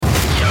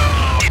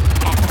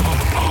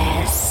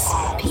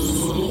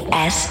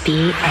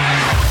SBN.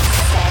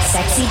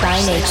 Sexy by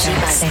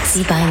nature.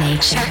 Sexy by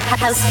nature.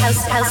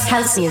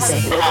 House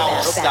music.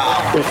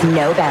 With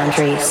no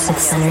boundaries. With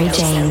Sunnery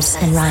James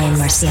and Ryan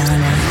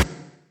Marciano.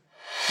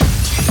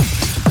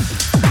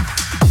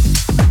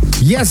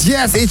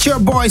 Yes, it's your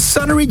boy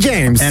Sunnery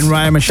James and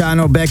Ryan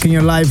Marciano back in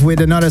your life with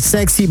another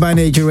Sexy by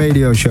Nature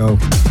radio show.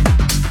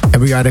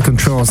 And we are the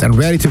controls and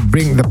ready to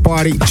bring the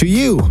party to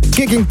you.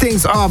 Kicking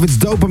things off, it's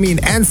Dopamine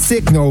and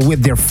Signal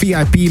with their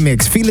VIP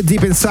mix. Feel it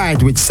deep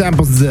inside, which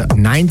samples the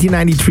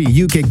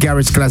 1993 UK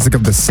garage classic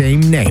of the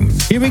same name.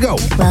 Here we go.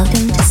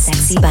 Welcome to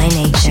Sexy by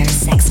Nature.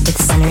 Sex with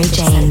Sunnery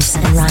James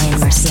and Ryan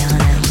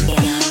Marciano.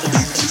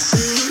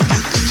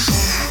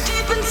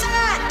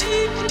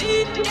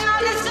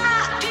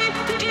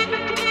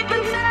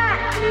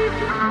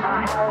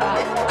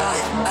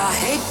 I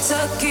hate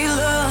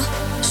tequila,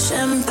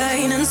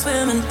 champagne and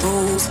swimming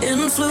pools,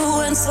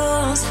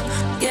 influencers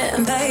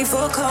getting paid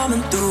for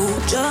coming through.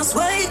 Just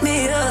wake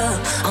me up,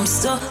 I'm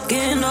stuck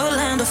in a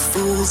land of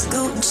fools.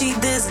 Gucci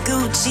this,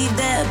 Gucci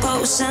that,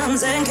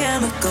 potions and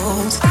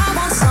chemicals. I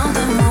want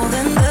something more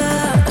than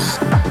that.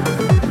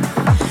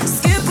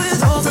 Skip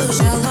with all the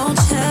shallow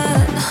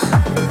chat.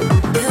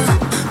 Yeah,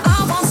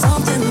 I want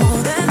something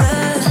more than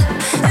that.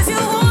 If you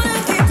wanna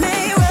keep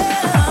me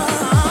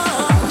around,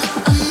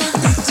 I'ma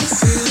need to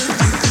feel it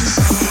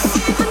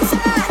deep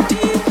inside.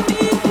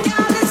 Deep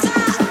down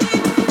inside.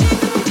 Deep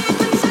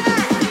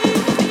inside. I'ma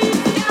need to feel it deep inside. Deep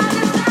down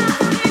inside.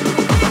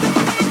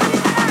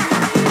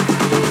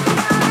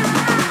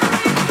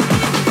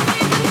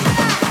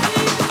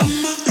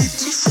 I'ma need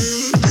to feel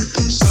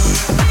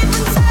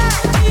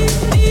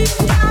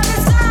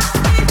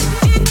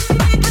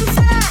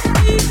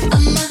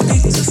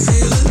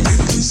it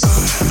deep inside.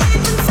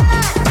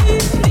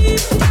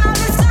 Deep down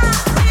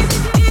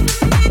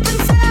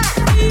inside.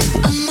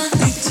 I'ma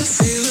need to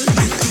feel it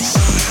deep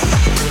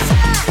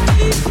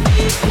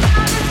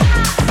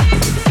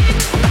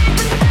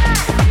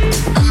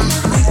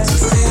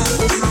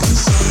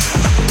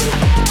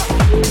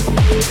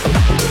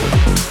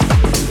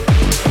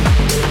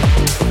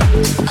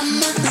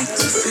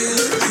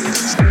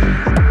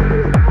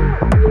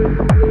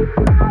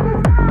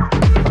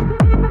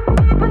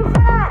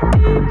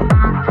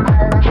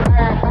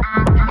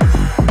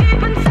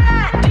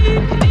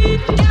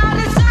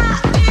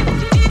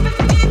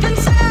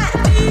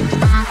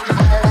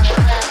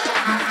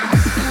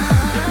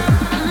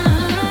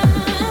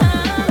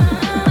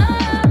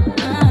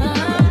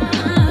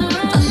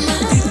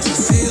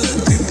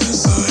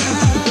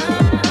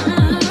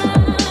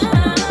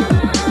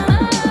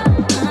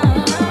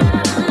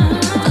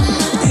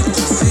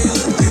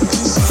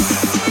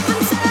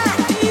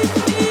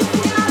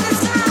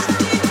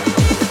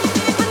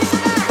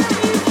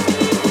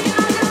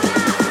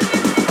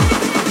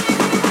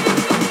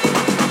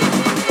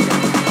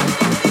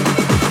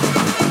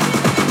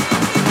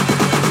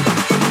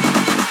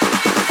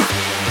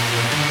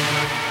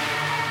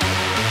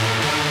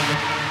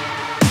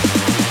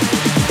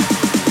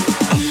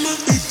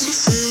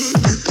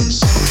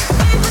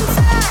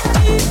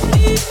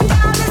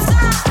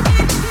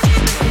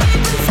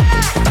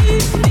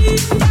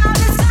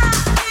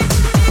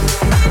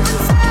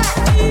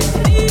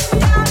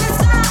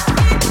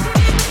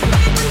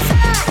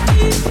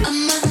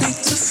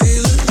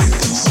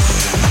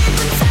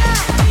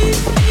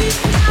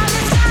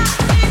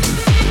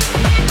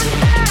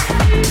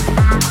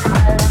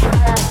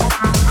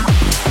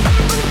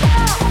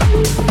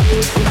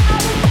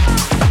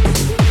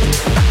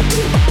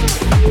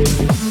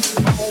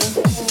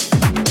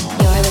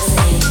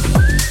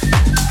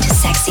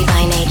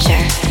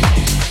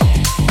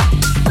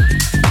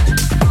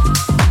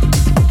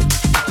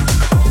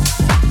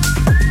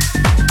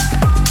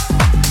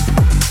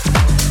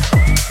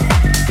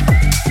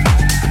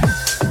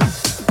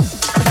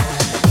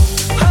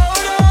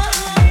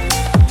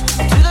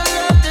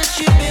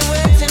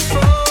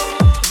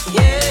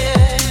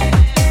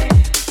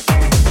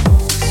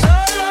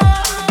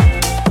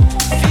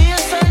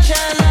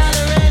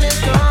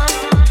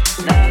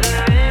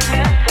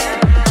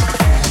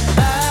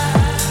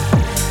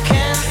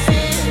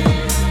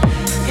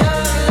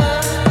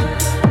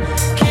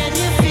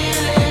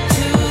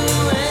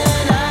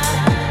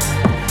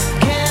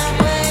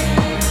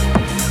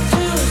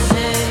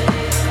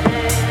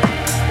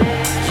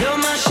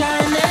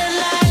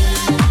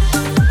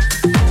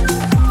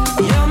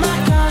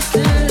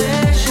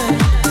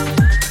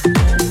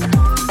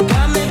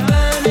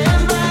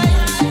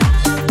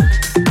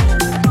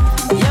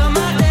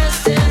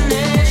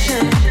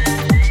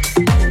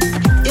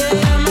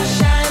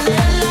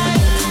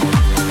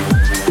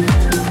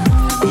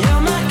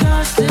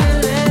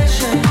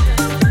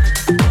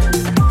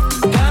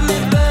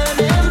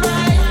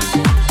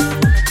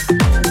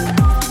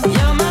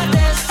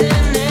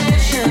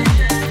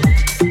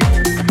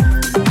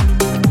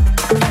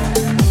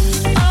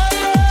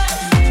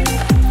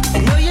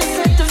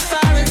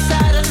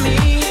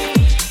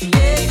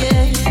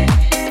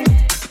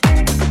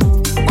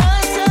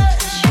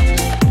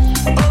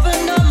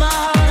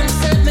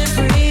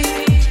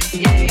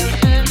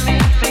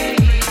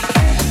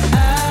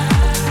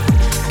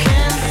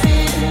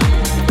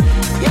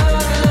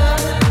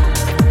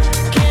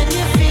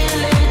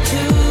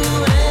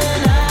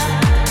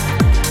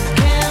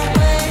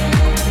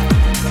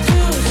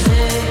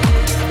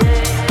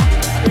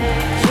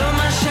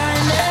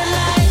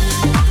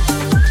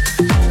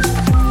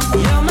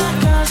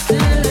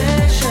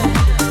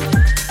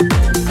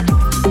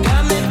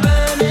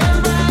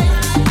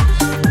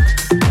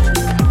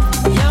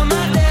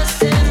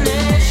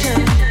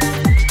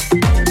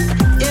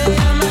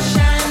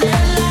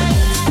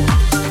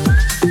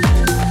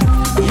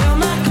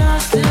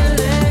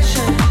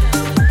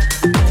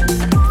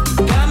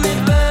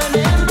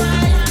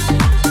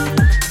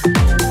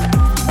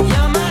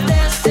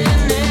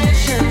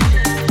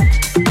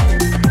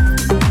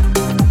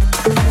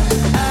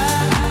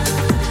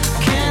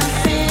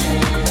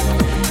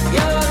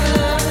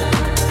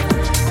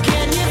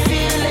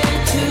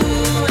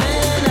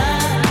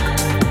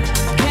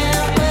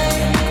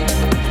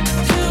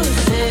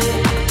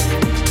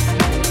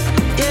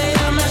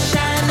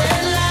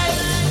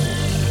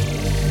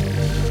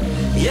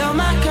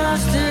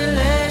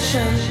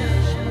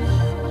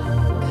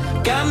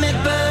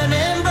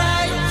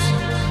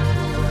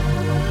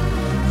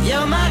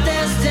You're my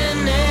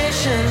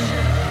destination.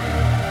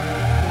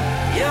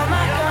 You're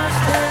my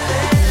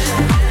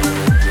constellation.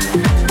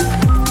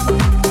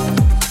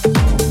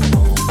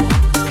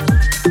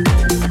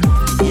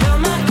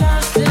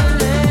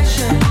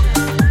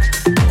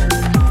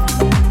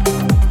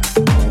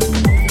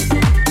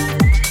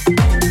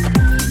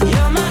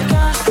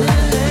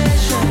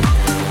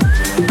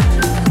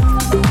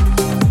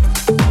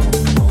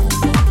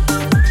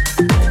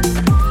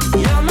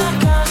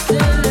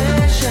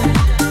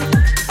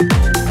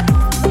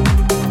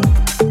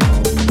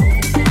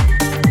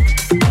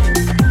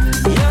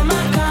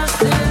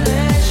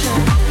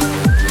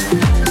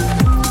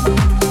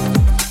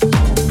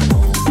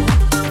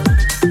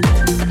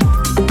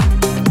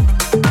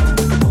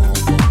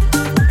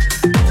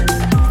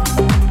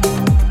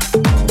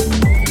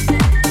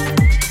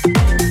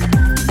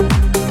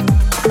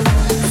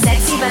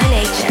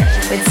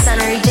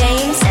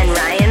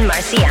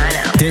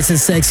 This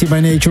is Sexy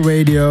by Nature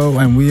Radio,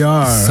 and we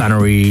are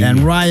Sunnery and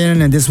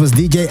Ryan, and this was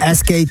DJ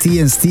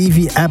SKT and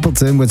Stevie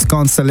Appleton with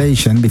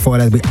Constellation. Before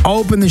that, we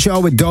opened the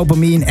show with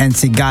Dopamine and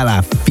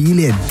Sigala, Feel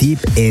It Deep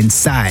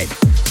Inside.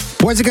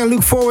 What you can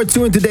look forward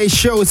to in today's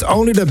show is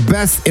only the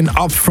best in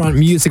upfront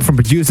music from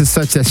producers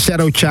such as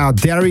Shadow Child,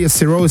 Darius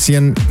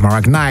Syrossian,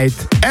 Mark Knight.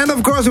 And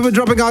of course, we'll be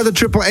dropping out the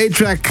AAA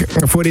track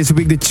for this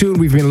week, the tune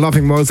we've been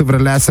loving most over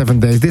the last 7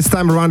 days. This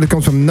time around, it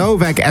comes from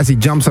Novak as he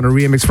jumps on a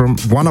remix from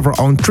one of our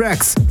own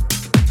tracks.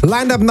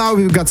 Lined up now,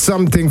 we've got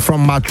something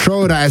from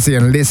Matroda as he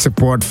enlists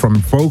support from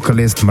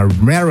vocalist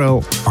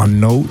Marciano on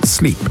No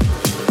Sleep.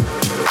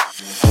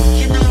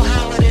 You know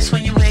how it is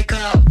when you wake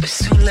up.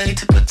 It's too late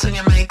to put on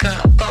your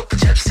makeup. Pop the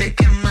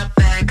chapstick in my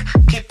bag.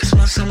 Keep it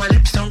smooth so my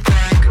lips don't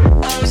crack.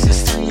 Oh, it's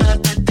just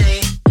another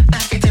day.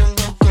 Everything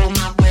will go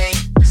my way.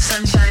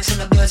 Sun shines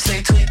and the blood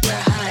stay tweet. We're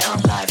high on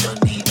life,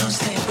 don't need no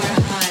sleep.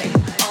 We're high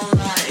on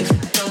life,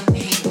 don't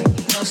need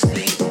no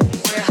sleep.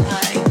 We're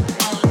high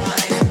on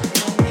life,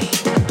 don't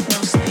need no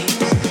sleep.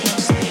 No sleep, no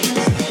sleep,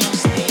 no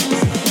sleep,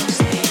 no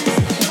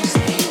sleep, no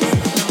sleep,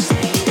 no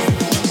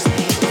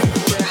sleep.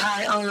 We're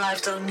high on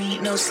life, don't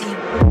need no sleep. Sleep.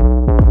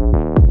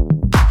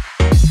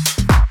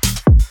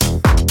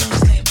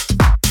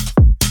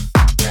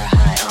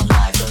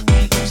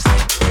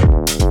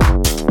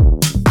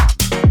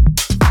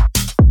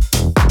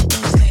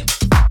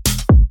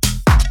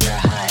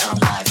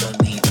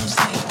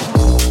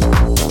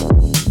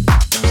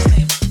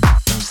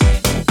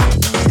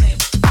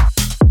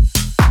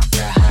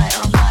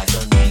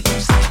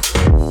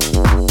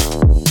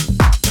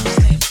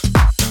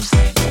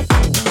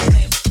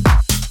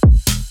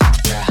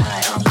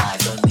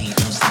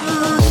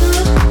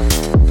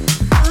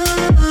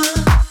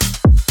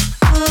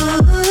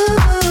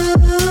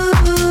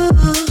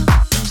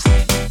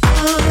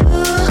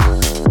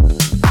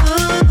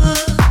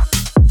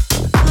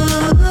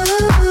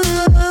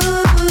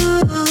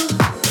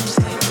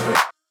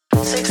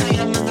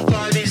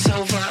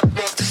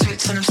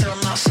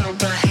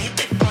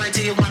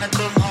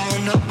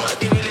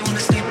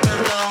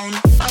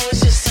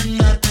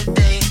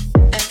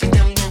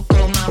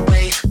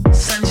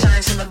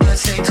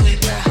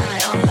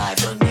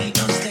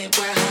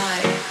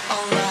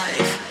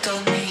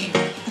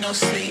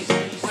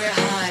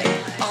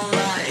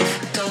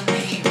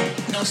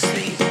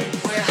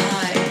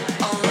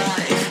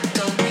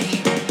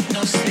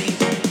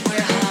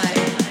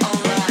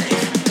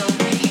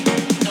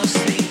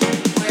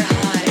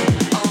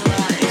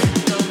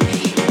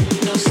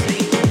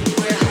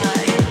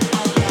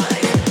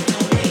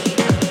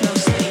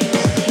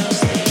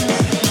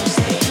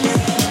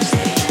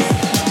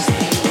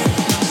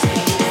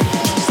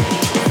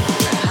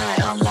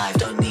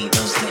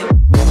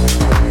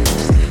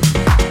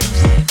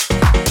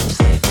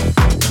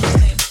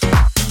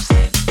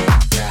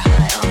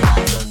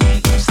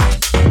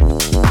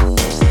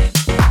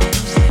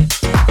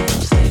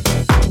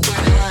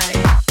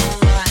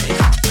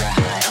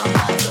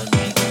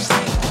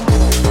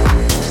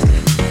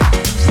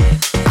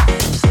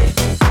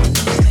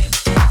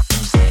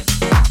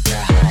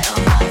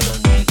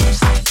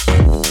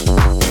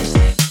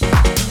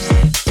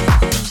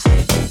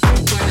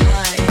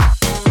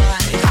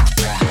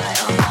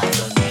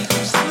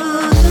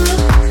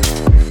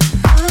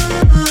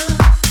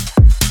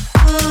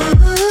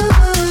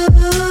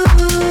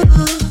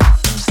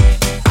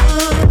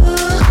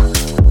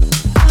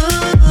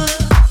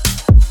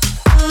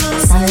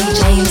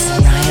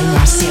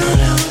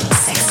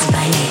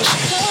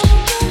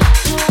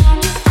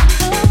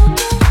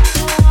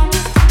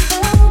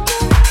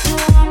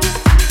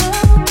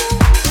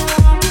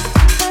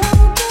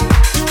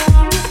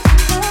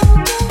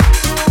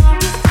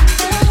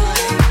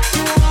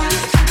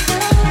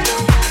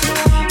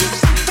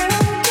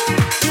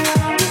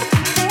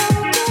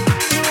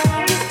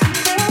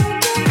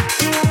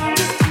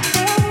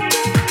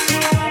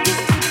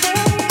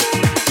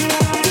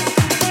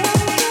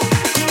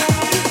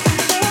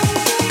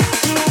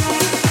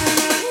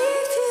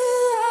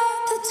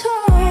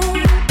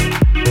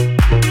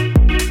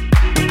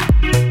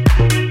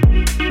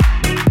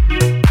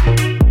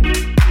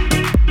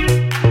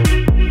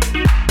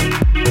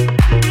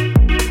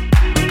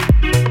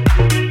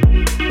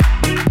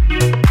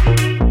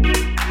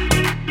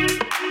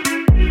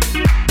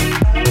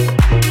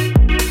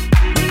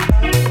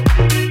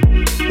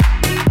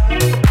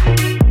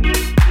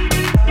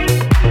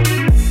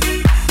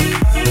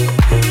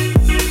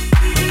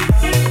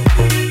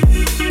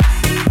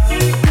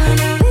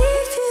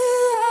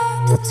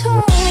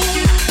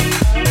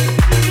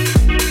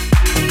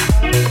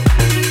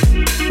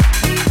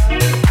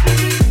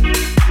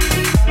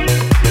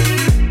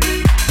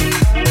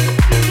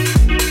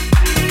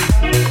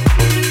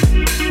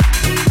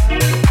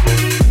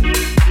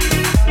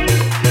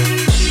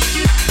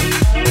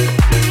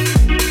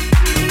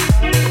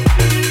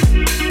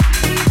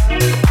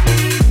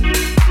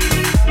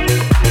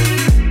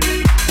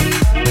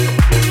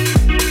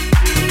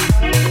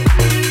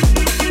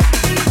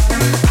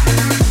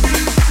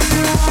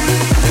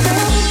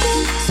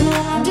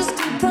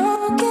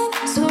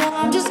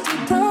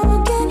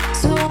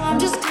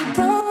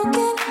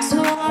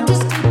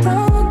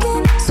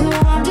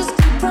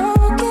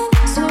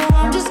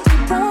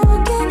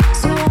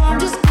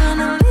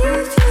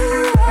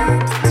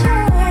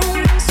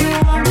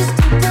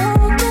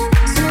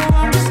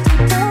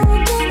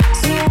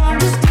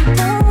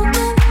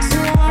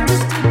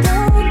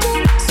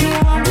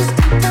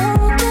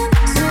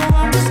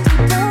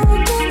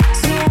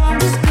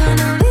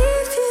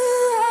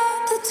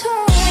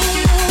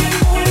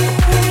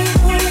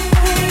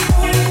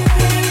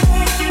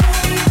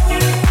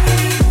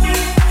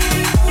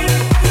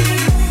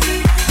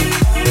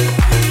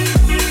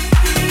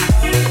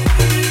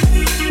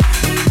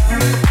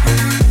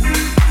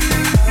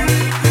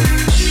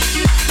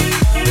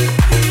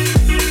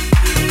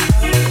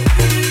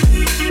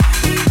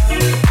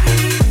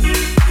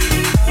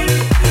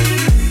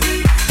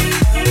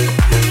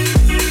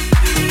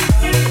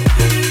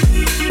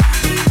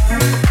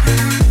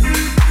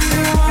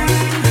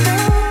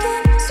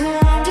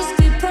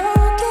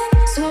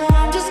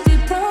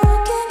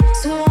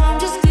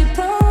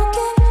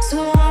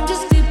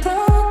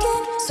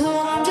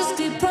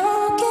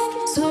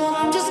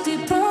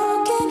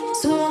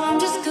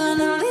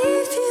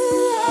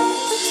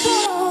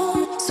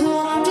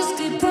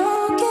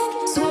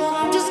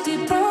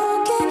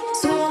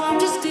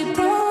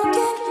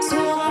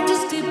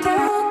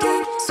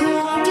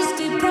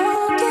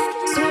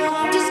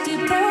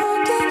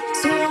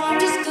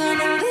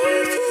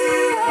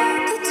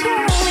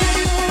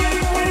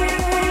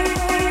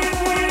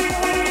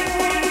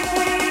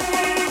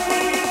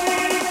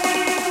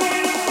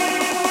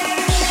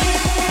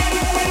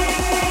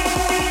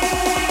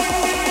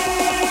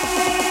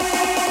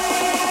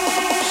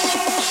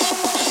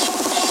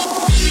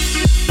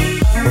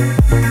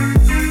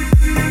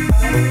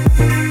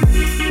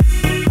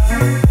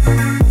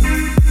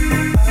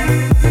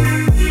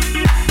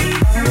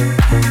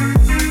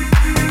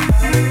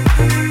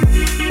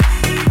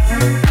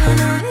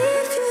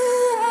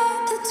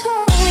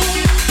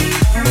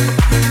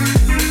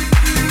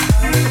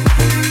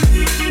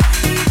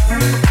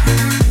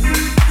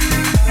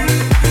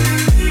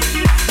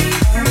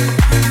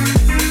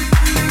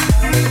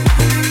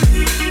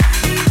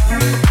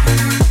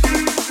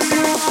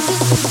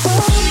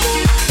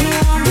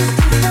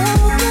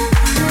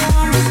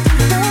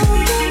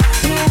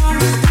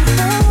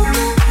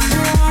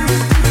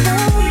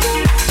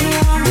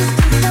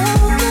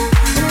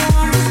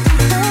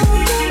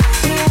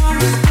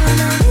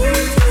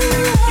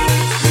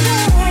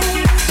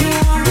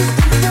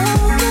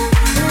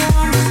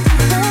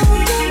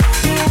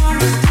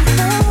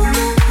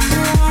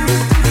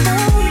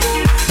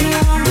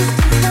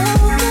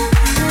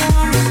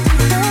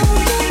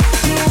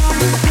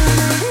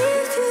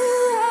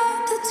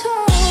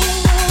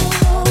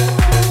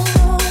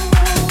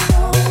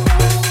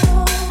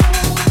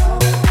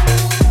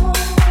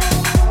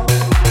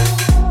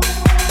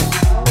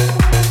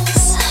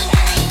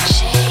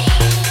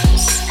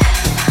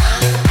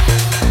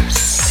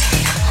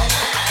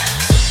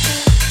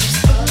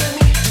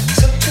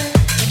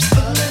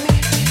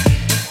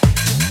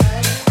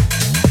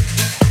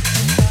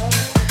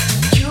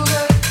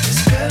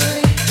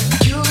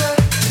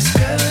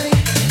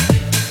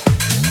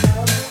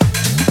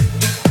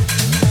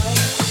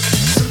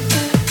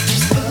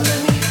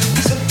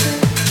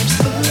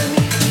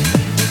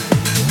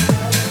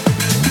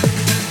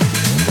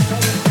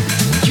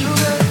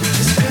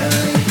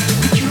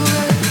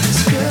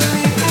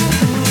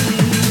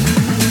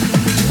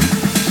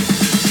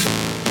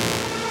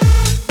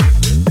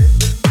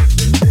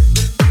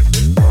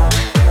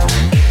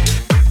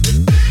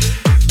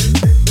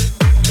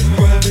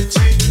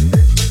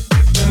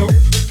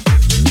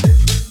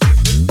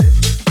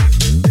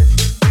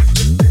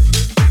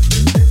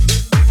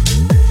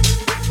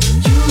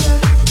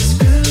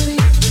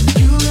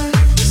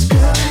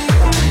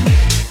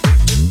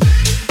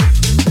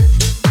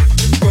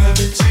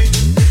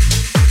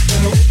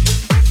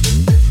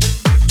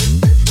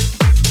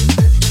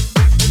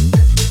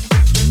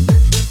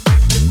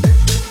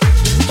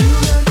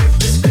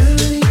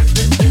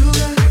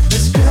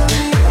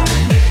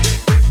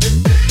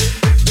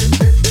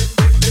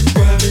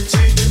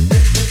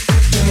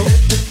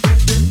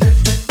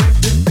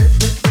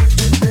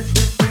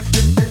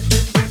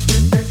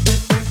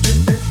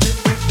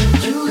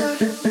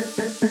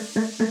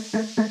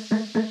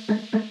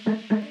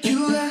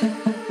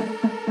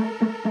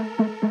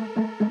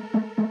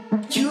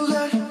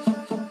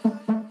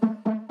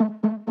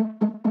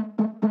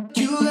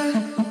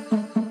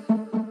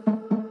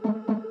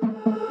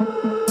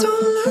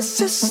 the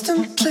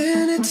system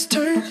playing its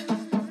turn.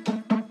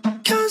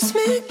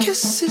 Cosmic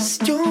kisses,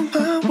 you're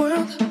my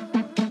world.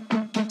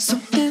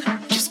 Something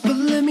keeps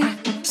pulling me,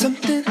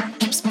 something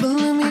keeps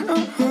pulling me.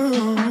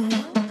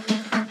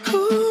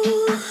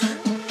 Ooh,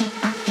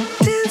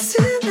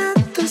 dancing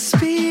at the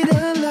speed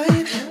of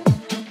light.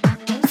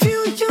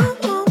 Feel your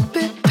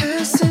orbit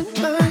passing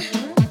by.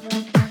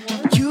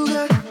 You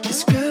got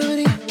this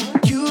gravity,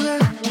 you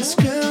got this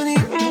gravity.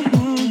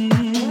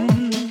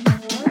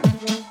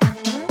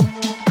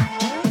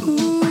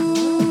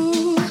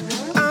 Ooh,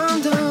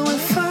 I'm done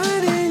with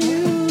fighting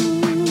you.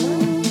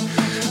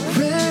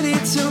 Ready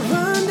to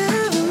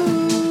rendezvous.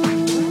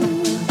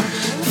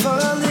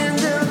 Falling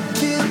down,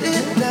 feel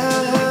it now.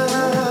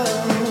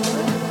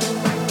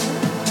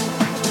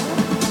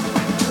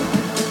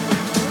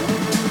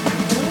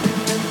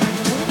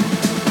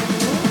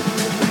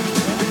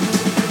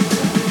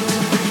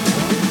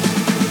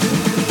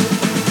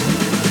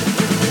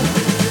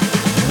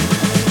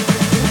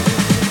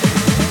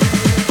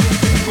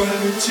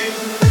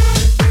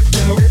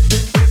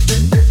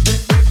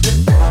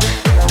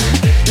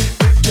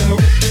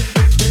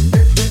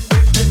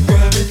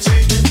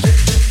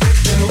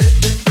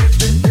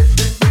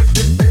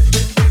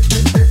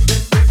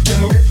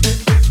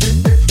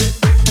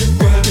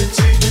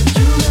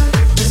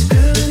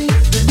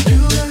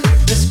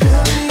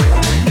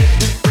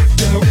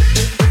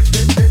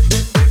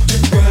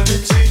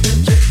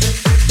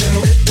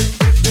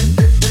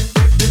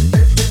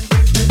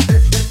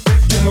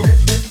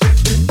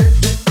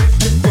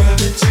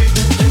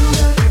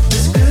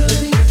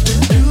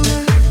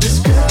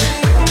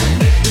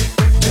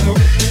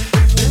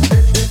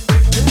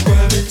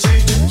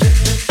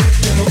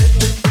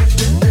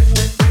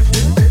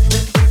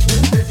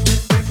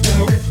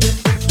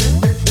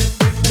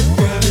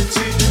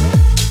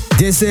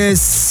 This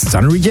is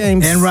Sunnery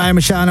James and Ryan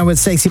Marciano with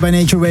Sexy by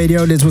Nature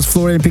Radio. This was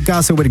Florian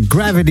Picasso with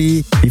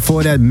Gravity.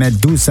 Before that,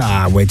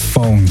 Medusa with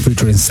Phone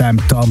featuring Sam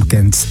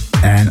Tompkins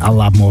and a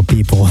lot more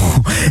people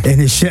in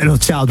the Shadow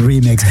Child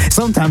remix.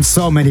 Sometimes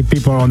so many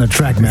people are on the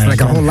track, man. It's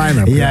like a whole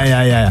lineup.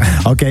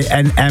 Yeah. Okay,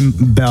 and M.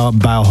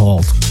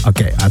 Bellholt.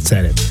 Okay, I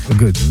said it.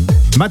 Good.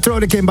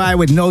 Matrona came by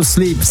with No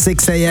Sleep,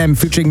 6 a.m.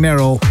 featuring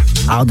Meryl,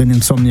 out on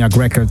Insomniac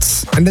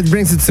Records. And that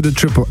brings us to the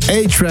triple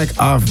A track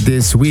of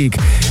this week.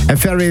 I'm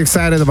very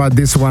excited about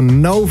this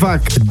one.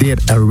 Novak did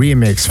a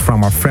remix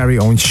from our very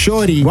own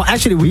Shorty. Well,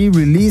 actually, we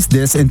released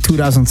this in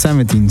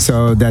 2017,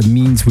 so that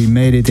means we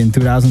made it in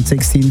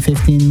 2016,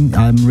 15.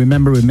 I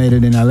remember we made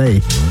it in LA.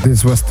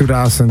 This was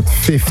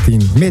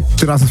 2015, mid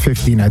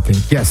 2015, I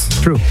think. Yes,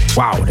 true.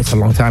 Wow, that's a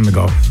long time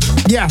ago.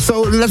 Yeah,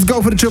 so let's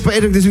go for the triple A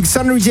track this week.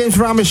 Sunnery James,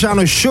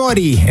 Marciano,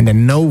 Shorty, and the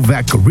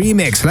Novak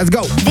remix. Let's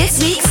go.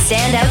 This week's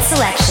standout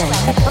selection,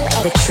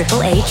 the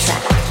Triple A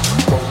track.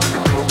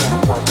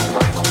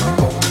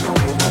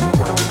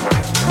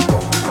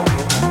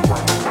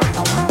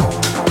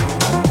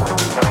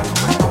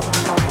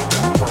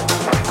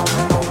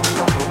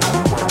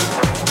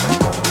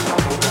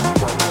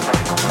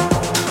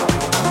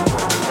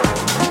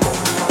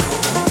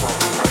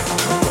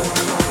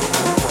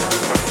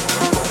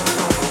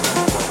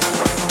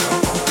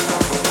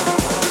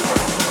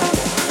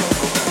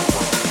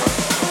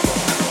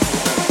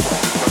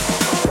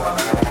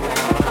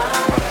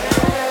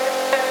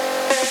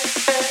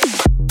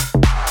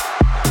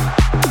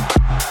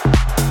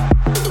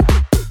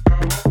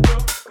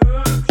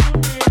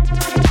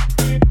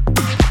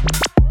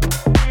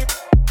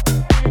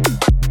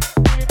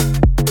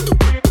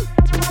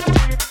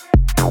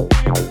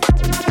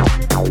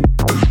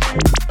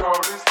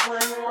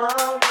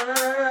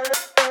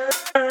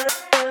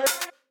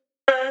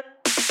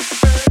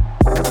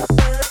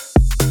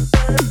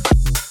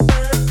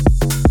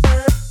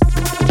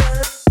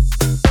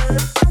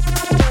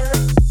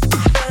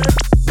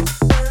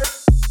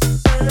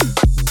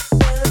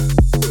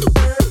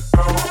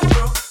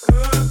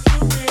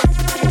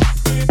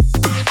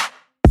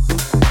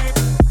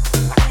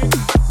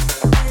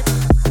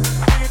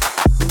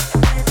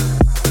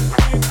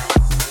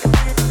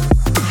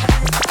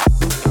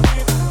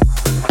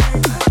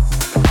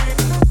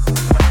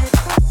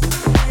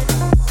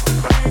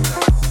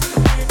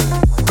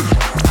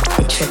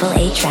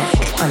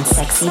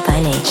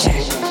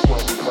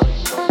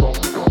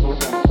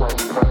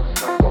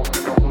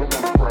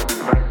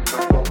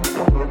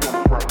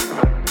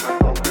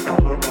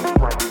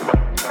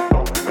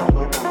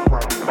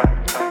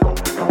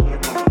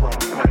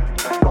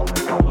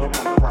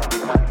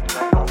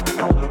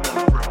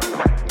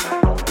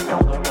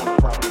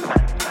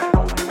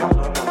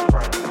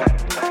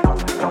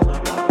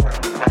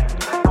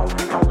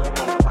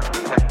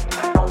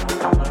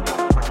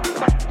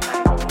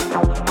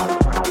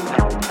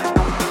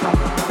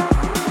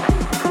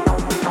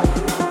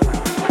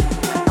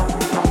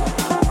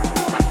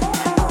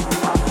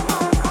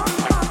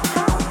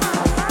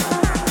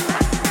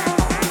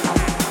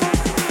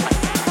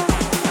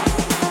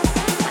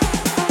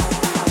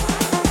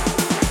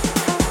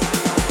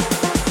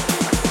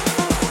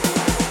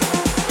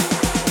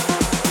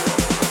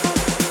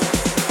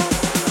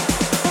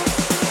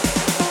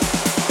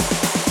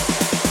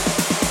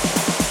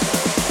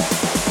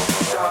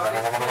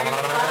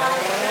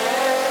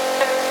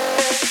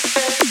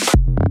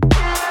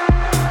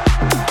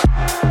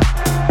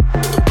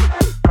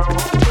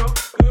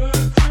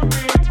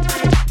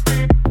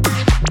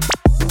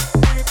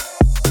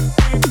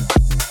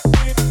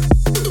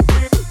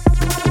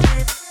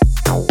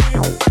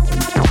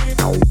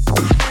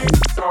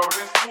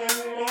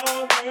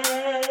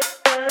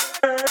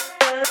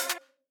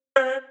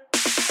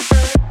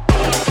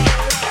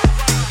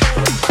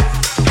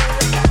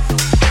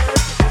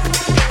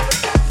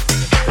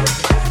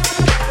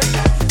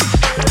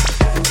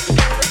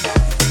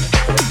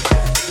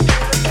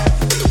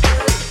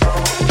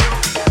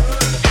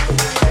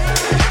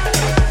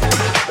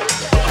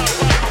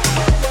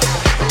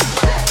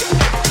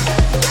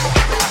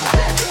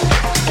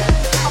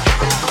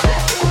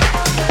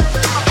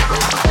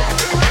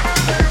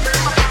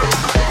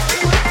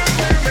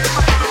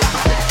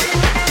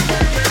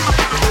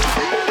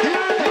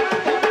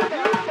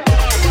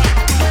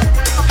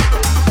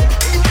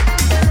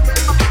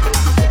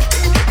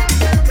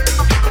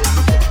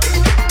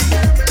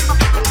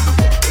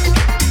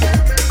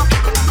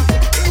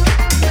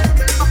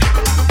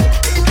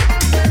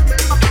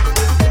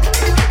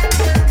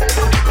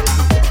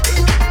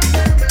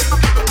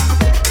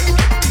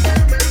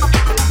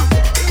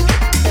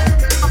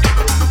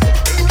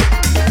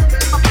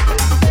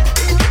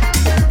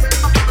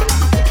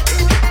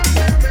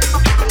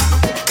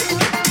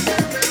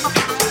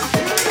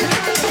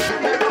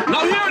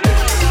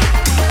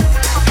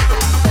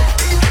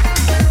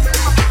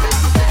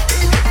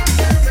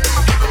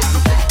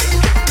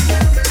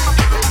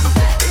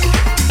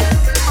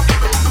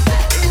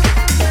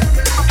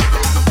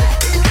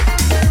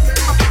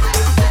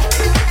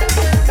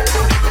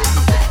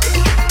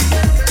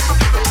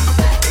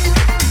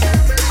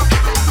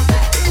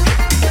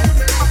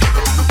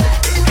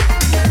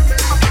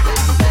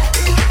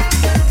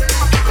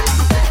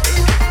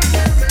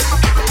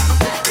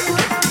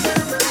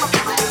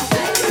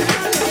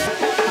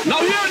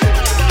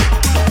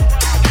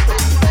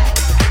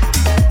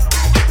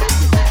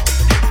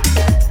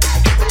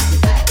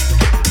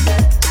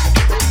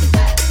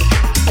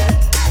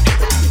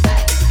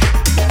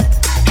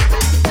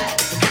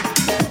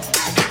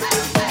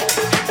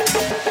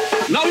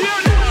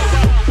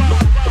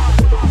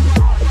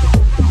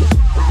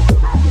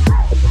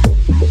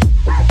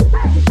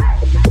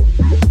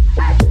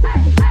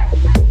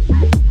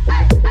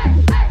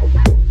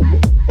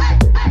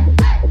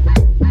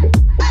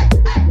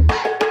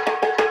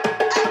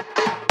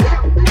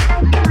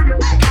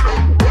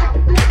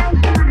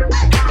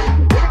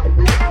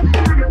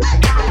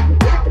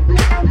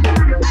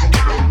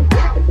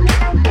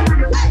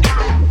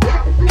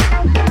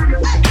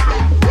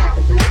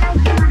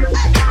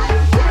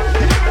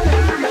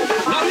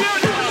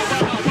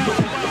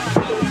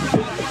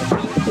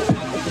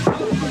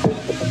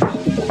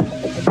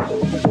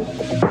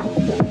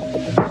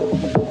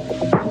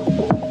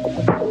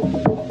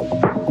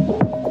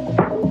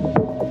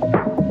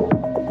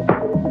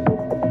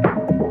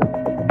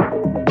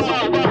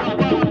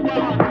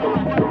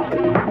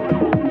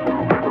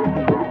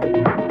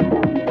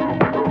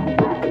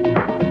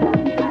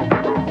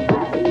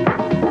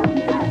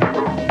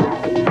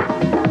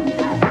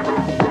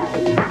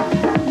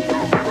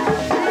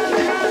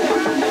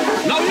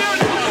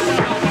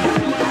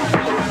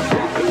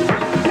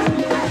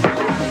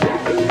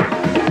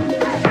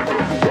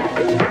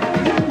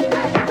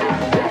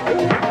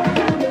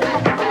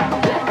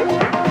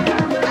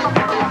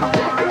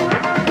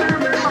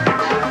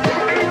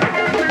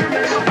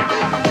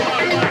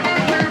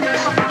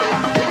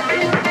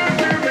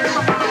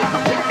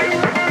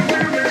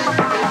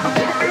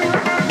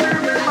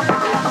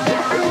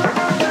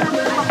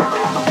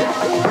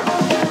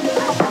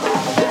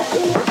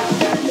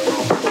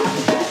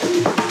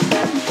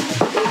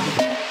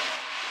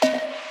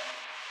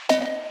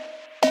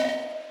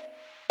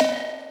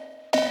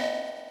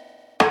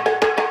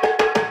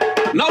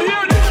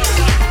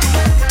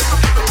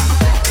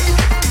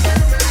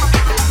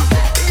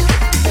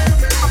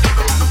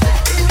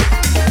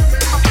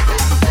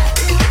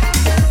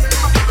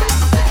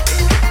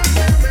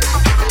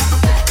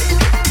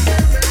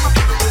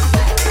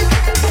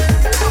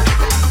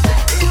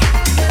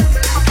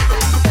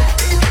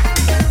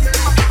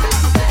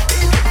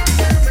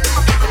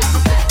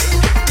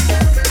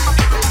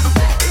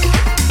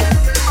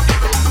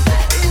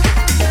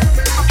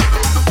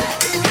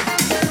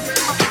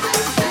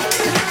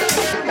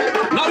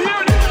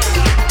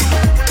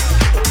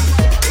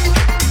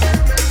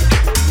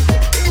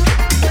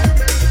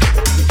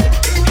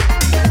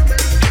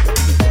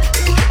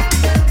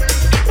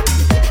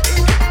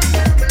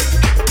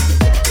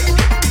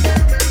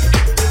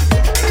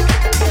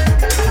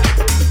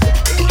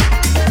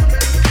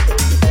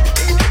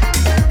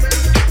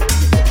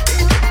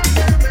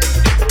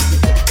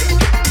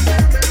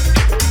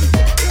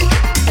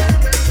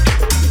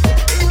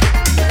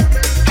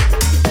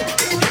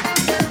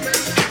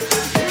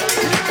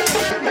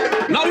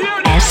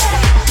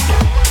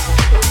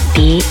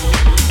 SBN.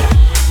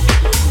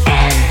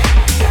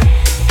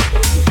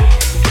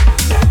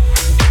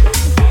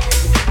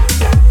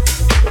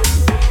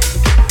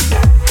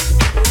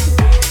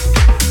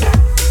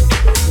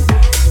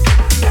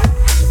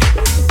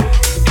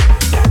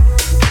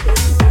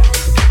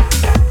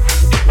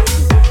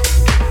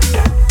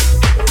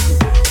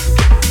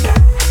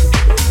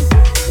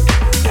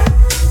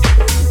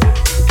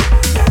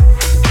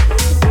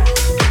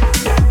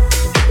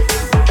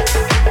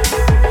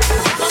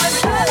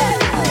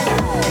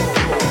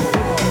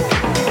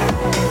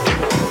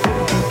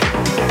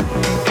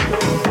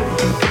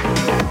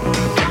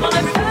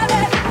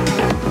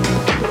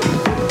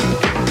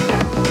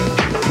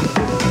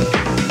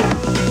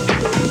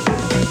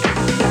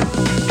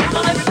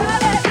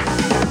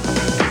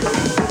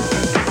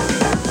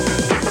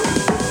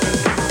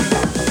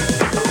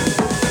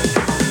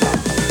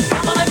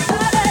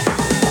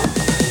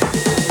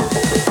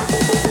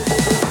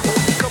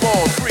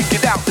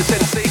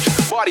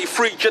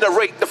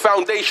 Generate the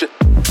foundation.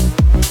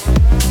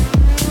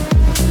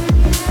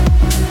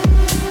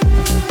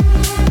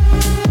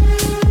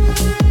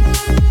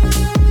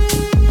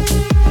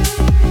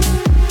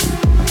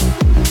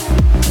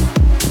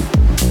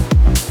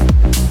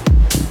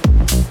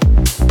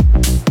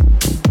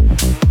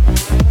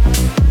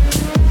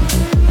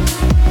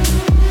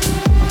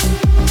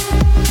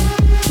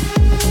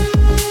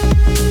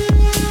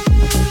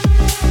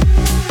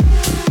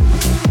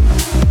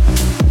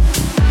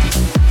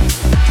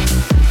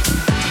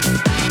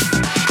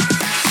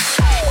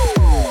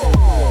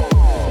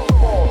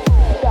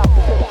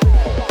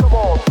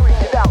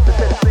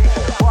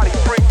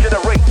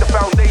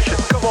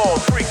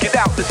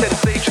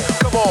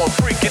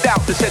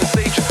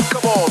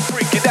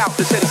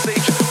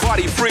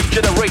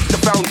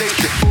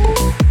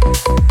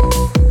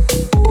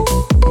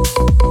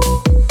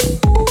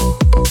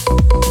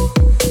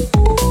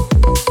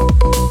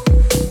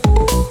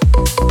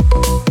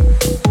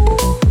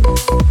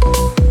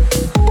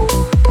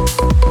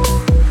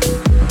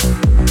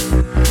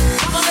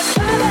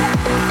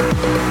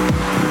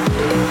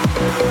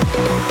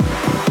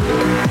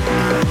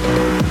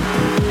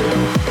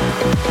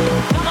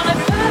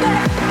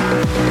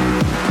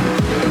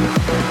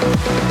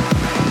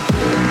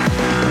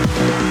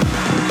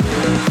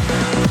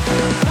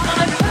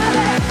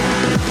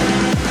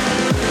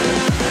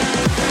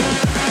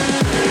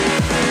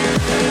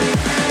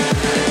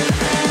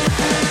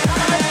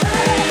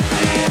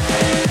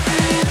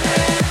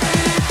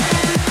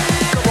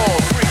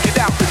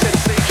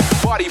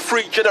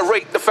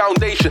 Generate the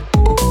foundation.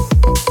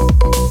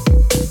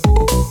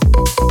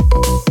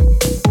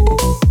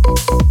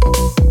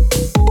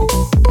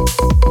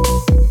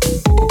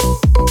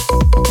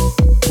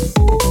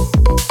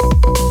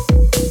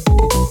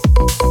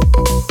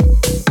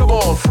 Come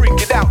on,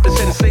 freak it out, the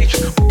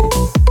sensation.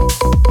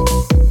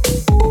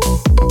 Come on,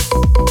 freak it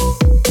out, the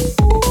sensation.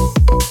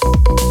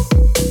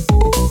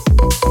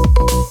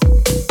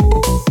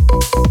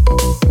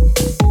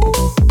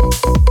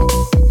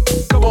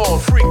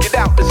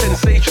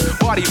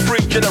 Body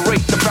freak,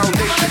 generate the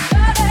foundation.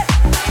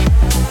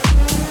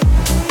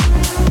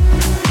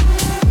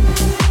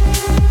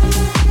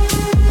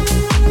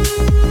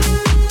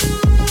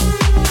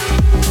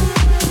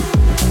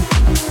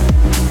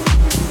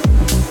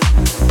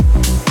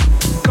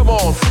 Come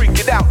on, freak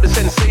it out, the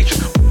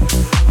sensation.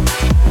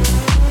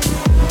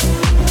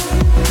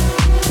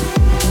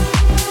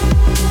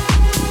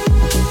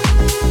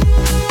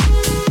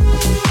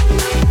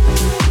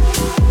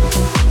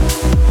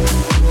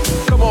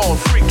 Come on,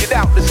 freak it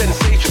out, the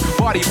sensation.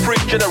 Body freak,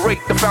 generate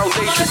the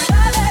foundation.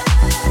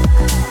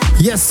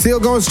 Yes, still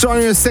going strong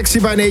in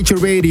Sexy by Nature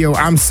Radio.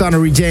 I'm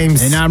Sunnery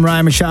James. And I'm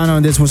Ryan Marciano,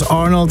 and this was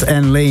Arnold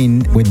and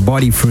Lane with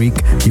Body Freak.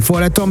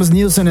 Before that, Thomas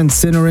Nielsen and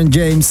Sunnery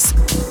James.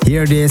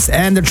 Hear this.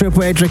 And the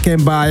Triple A track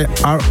came by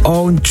our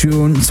own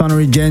tune,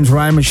 Sunnery James,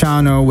 Ryan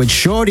Marciano, with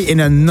Shorty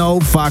in a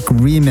Novak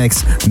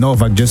remix.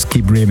 Novak, just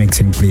keep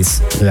remixing,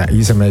 please. Yeah,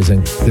 he's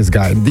amazing, this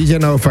guy. DJ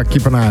Novak,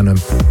 keep an eye on him.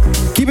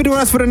 Keep it with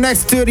us for the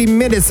next 30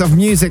 minutes of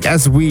music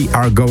as we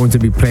are going to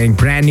be playing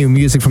brand new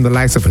music from the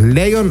likes of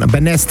Leon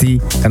Benesti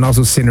and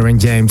also Sunnery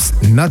James.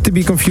 Not to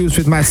be confused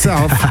with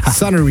myself,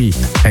 Sunnery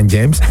and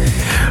James.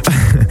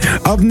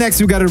 Up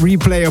next, we got a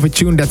replay of a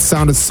tune that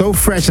sounded so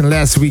fresh in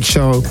last week's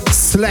show,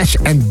 Slash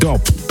and Dop.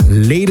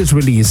 Latest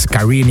release,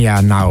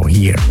 Carinia, now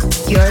here.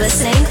 You're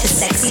listening to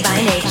Sexy by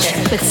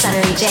Nature with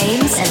Sunnery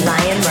James and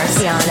Ryan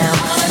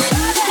Marciano.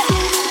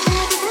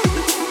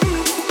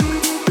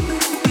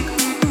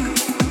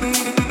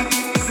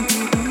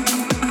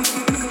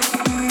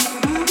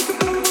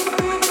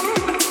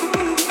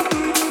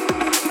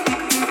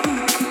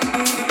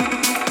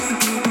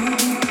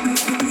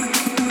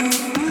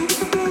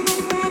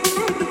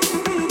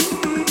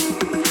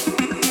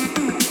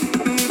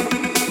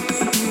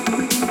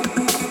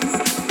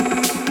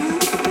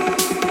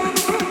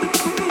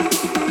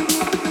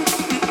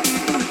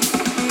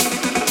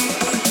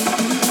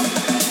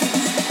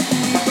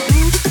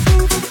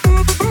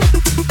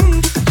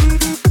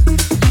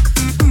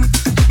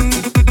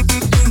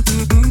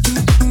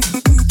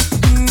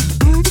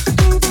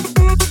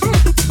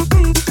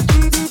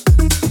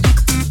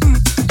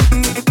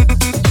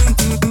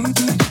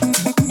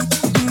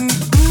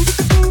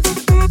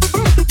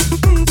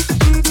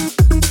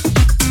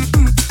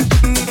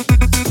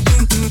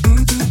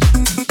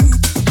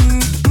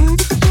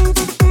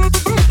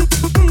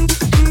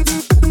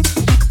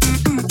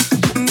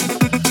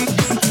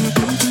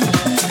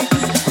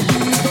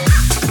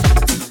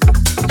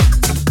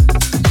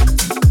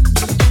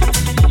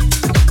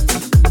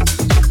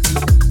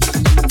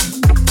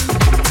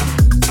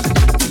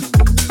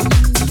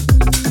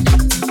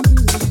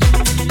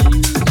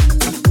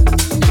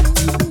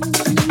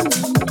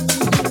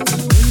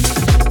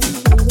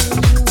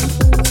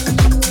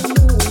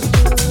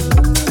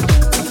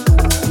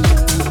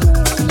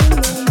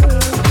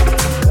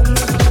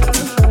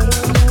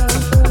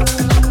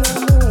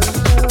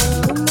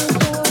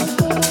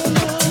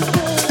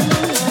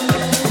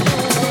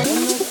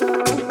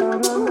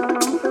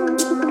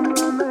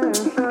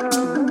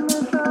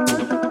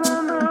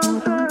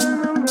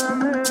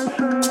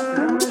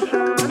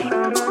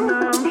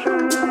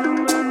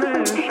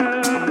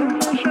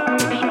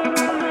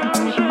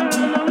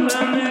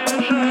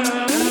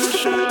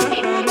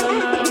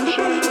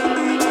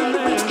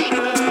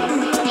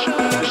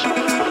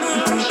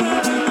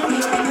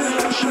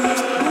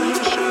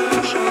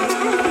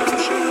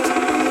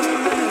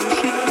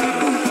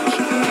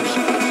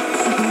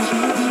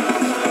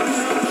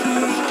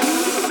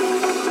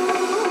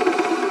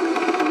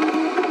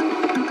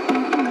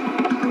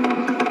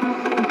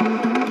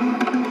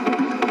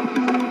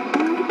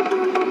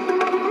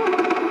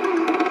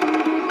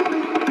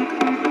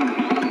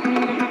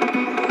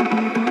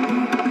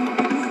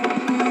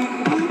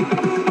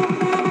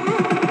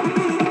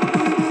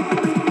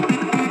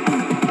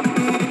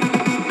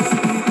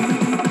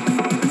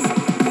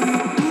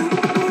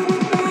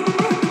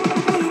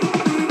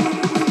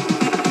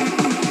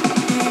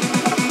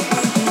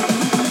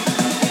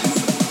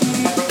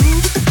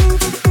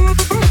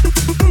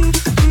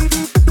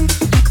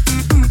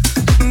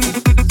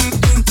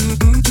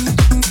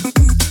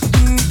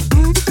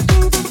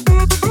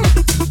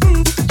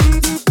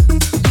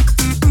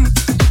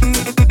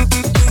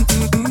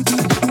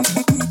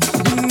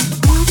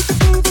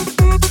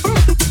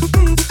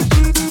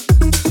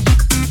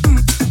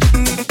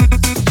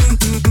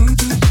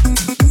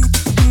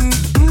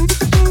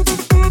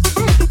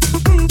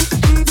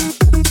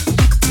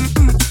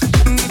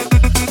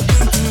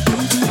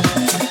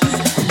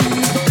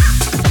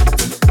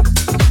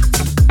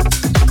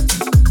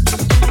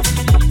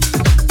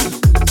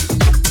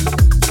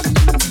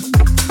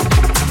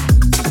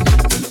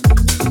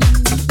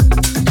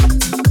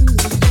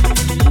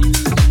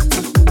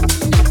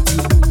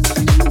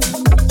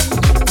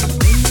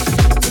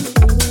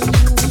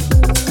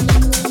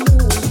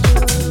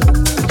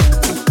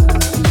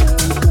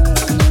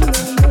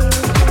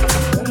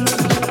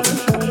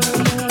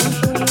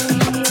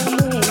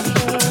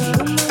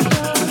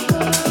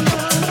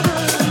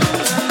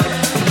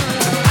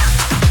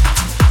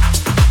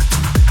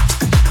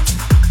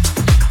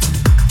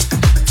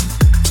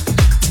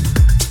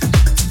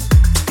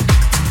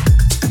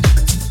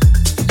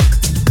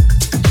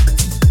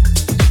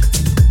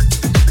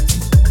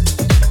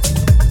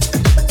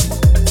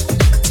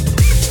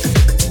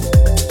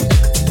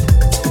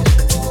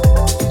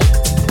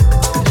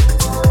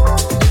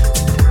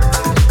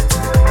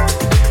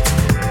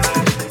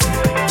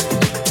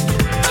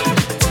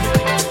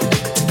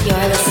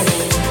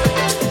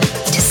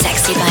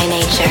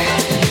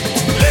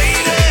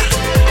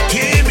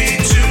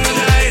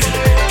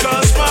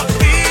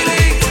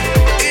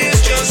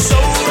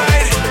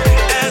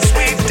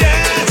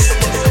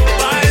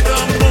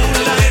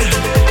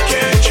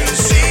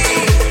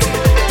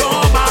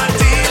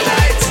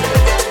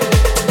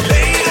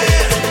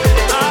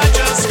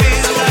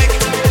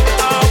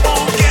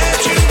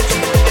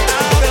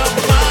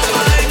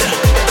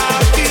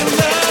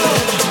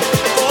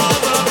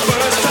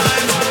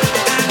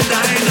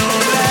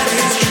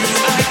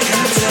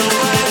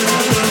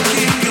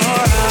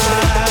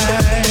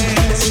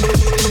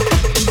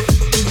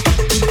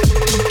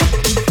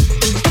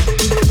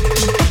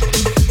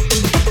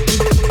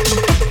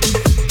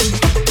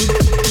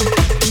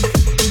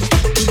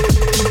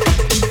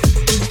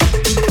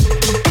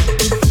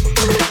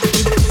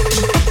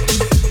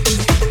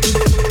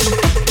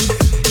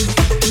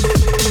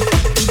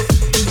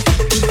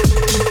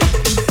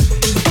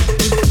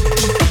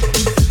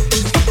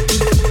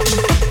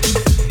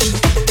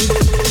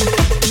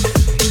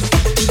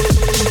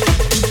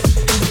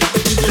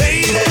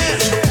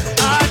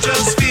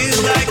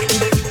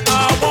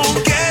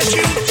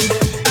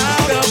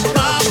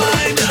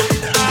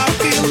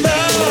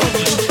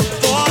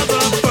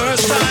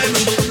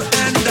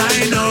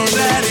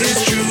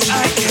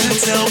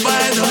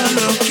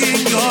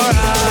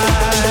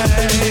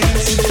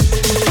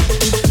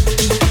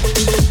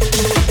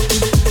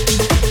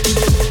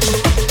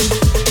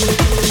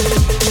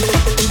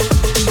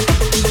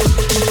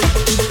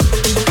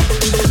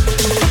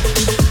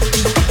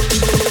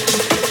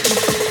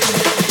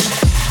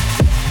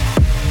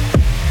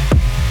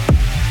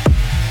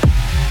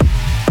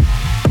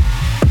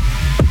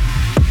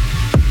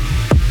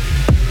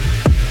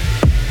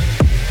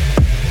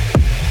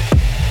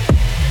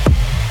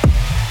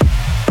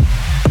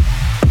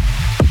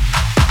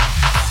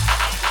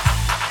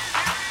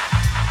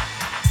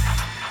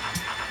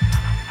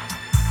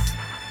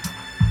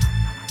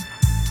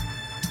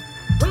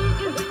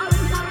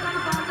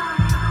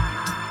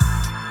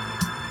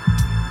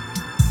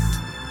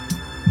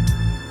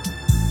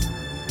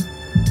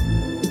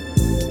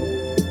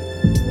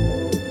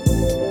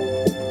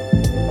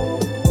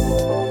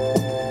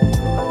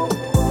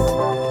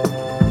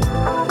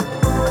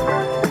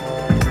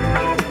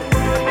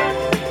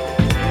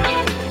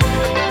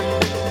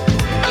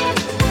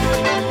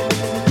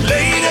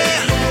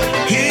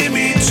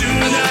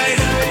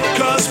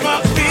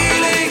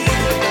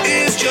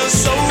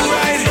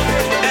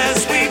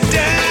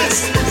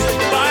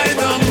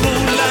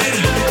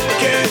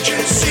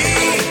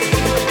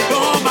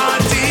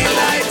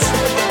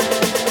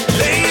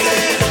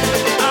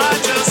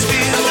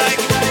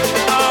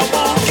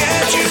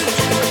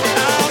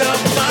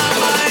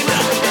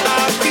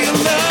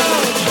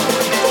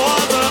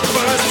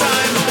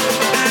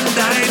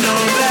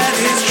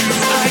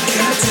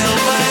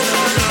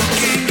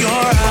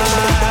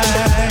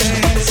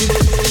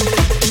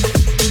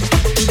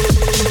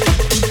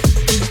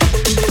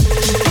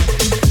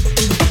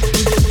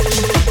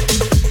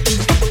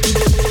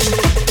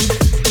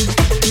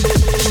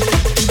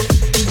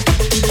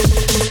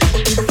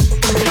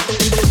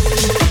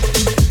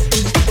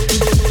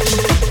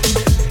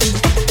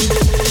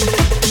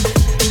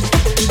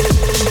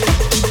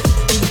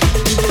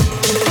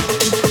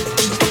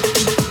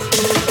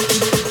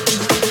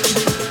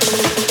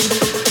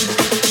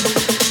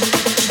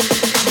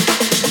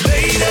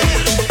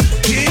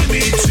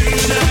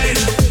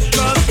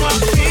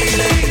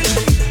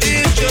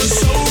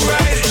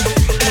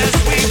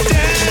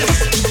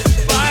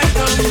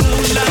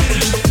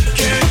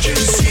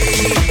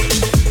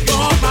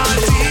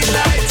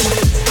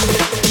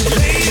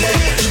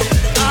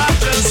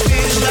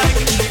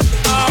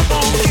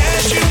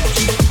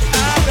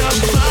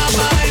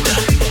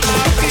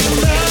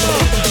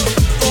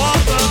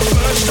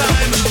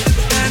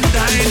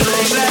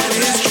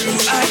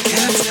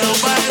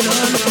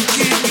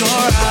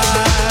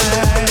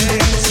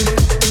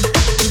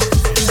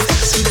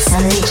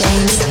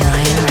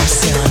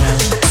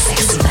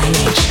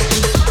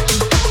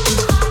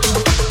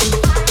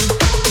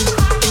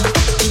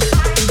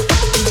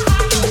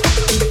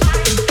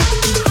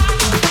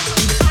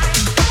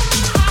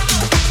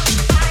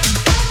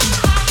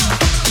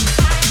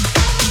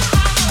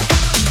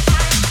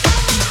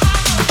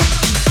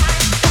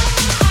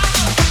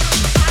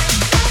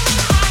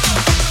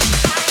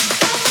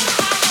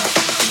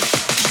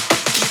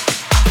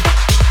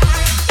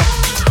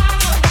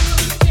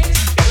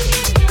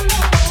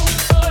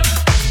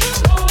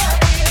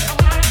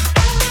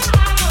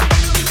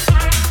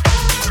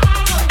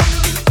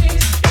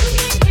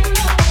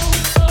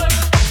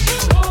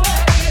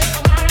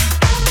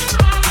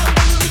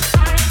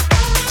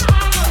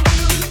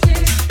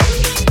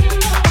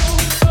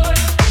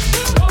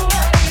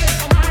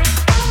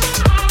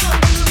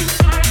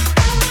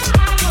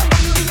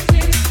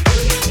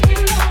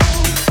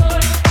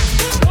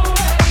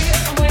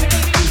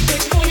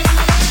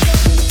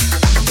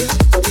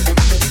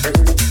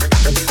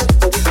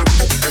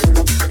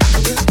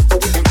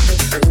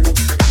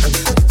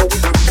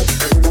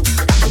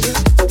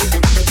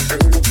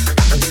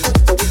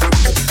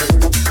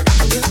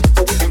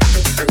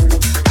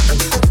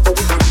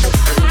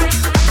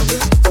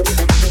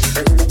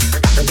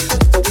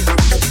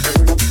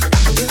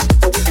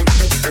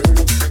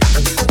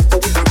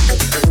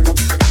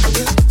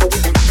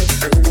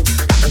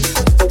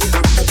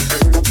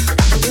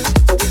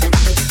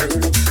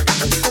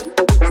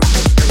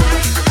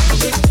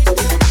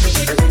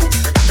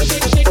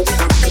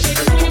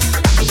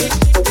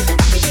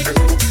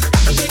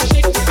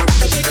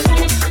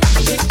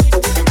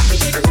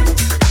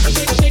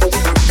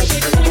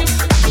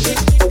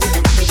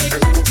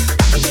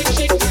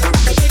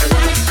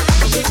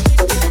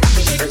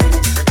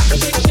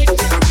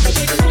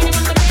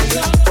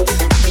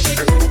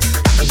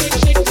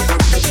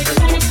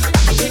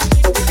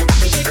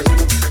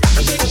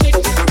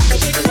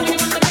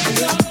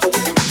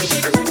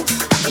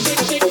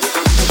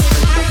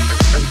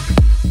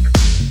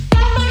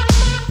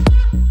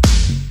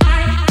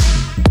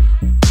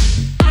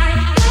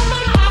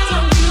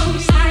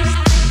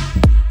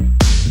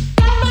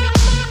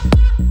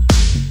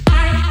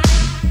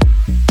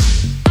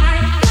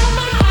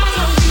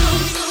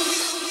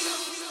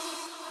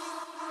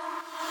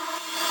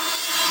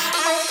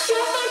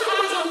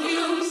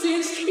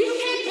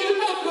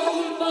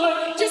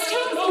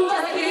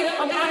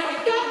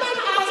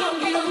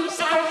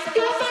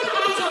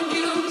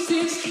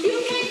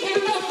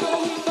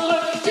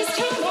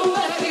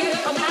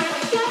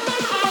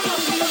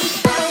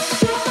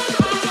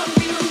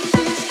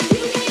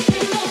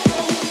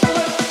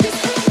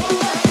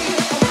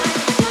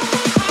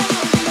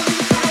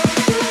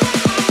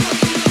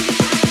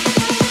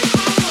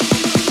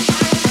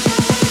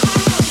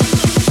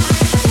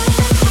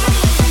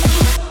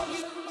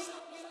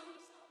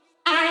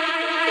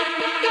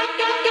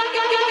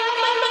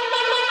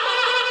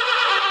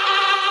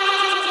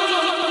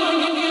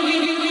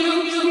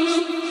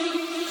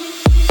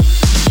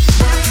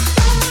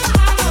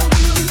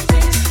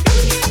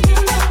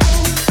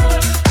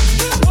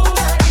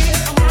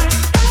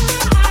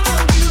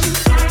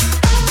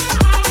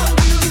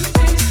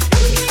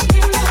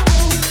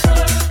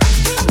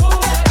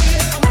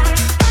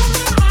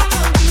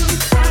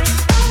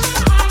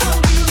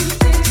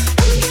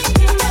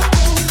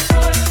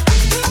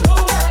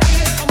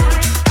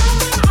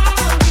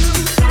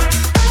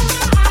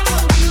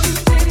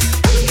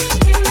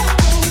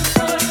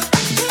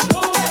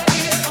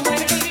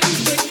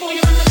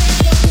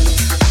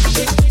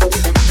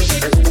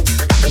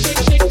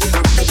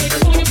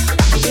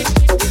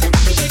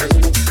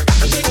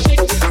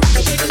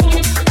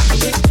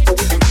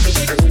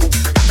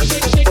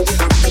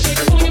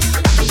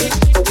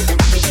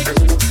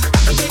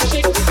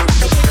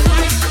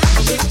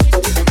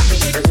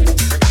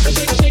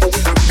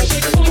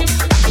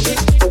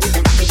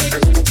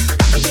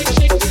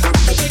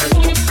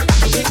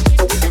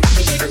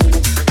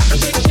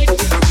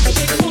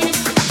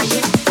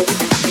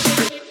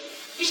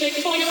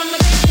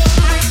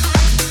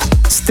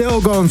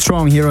 Still going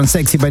strong here on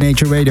Sexy by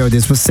Nature Radio.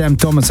 This was Sam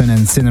Thomason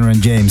and Sunnery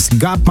and James.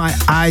 Got My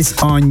Eyes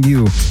on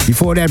You.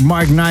 Before that,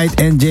 Mark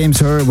Knight and James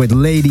Hurd with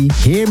Lady,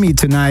 Hear Me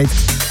Tonight,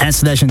 and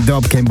Slash and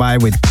Dub came by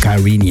with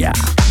Carinia.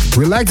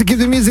 We like to keep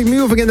the music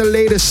moving in the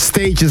latest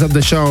stages of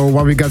the show.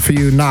 What we got for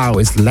you now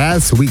is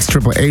last week's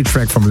Triple A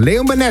track from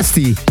Leon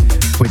Benesti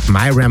with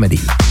My Remedy.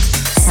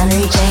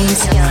 Sunnery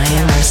James and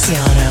Ryan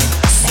Marciano.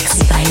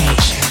 Sexy by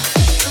Nature.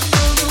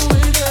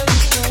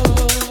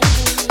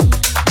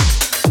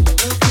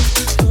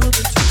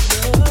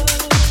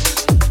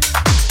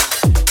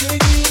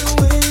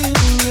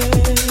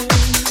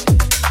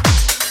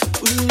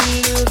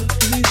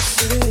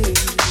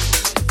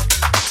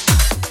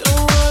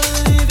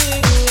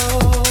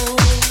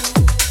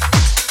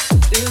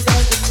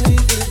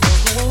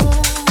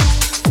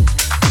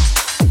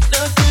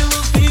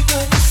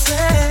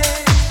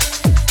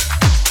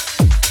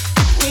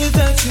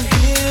 Without you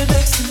here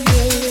next to me.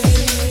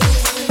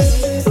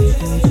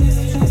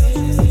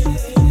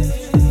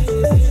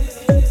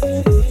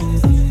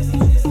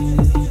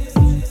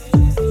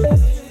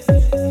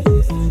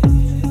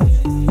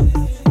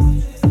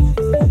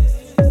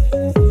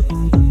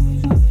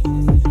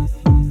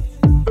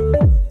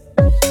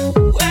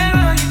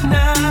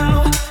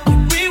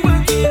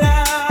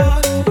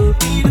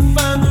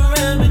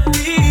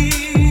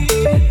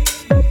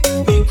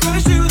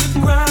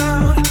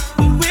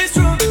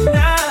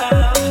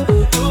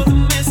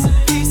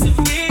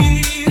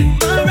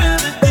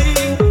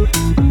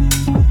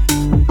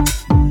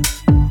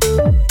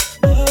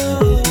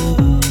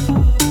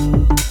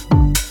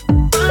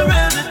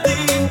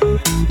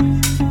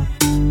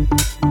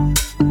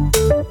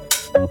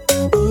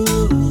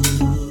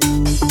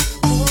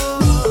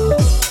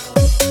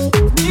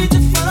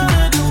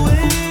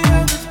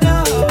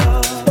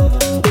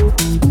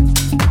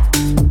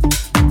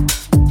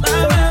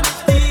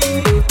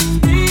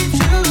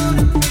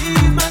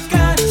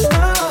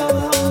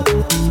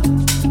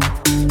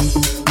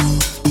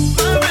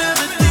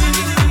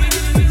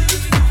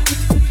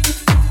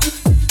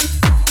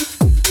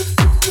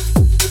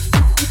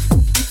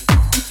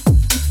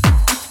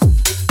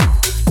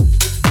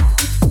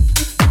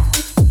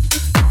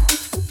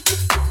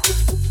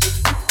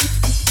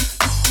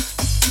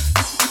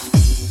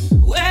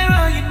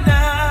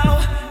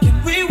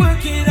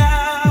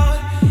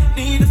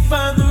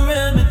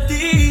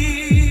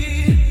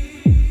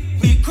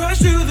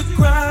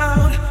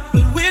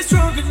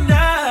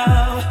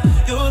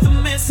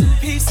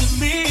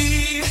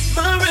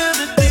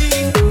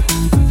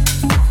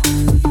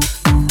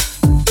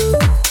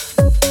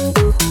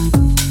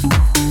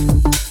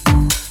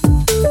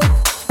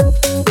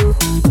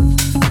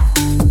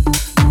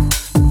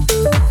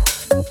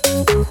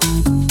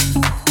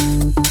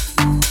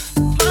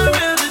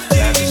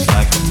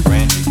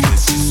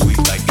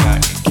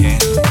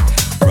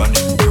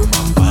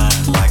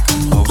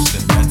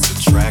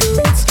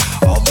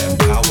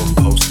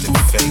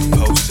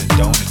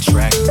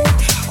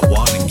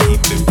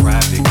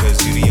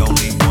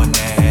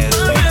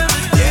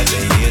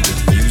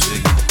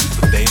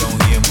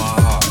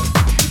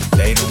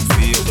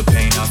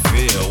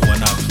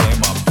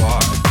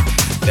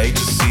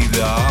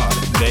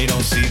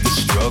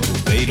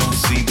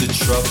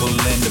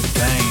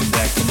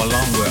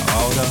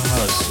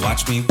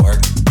 Watch me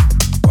work,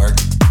 work,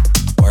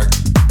 work,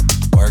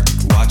 work.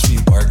 Watch me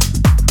work,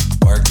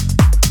 work,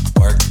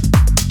 work,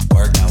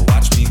 work. Now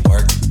watch me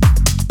work,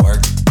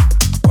 work,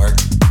 work,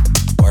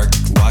 work.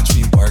 Watch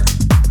me work,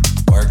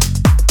 work,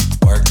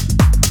 work,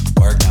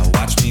 work. Now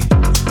watch me.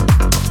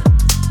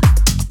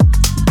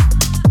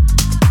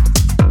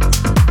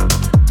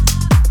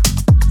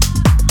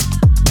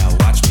 Now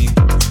watch me.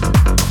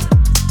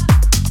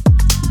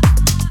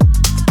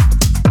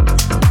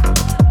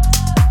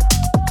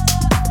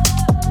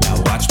 Now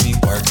watch me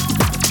work,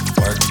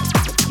 work,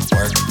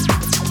 work,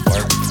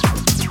 work,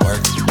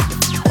 work,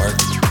 work,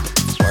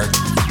 work,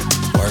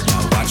 work.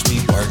 Now watch me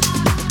work,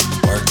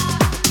 work,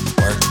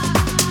 work,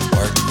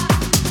 work,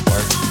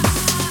 work,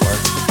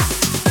 work,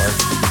 work,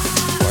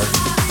 work.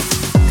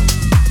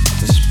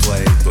 This is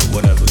play, but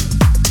whatever.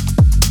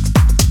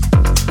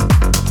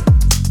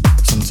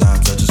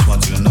 Sometimes I just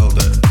want you to know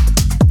that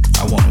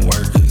I want to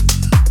work it.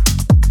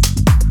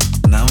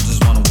 And I don't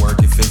just want to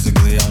work it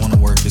physically, I want to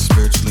work it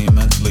spiritually and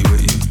mentally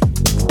with you.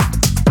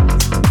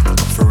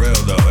 For real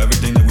though,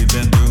 everything that we've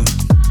been through,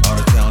 all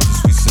the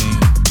challenges we've seen.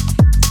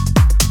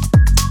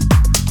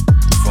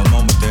 For a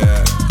moment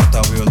there, I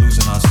thought we were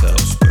losing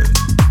ourselves, but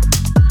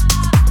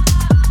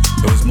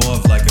it was more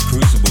of like a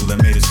crucible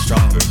that made us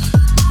stronger,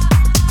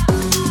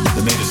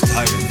 that made us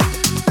tighter,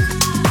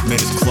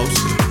 made us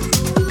closer.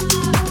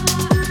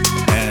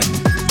 And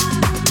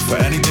for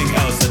anything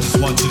else, I just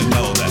want you to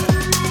know that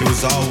it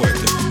was all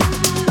worth it.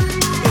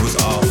 It was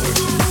all worth it.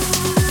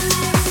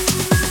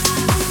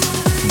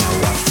 Now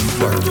watch me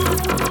work it.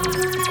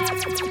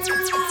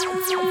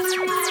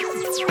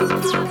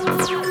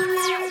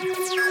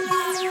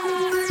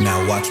 Now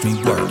watch me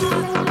work it.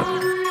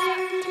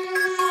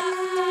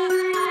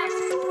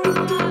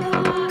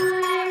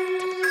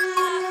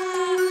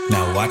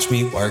 Now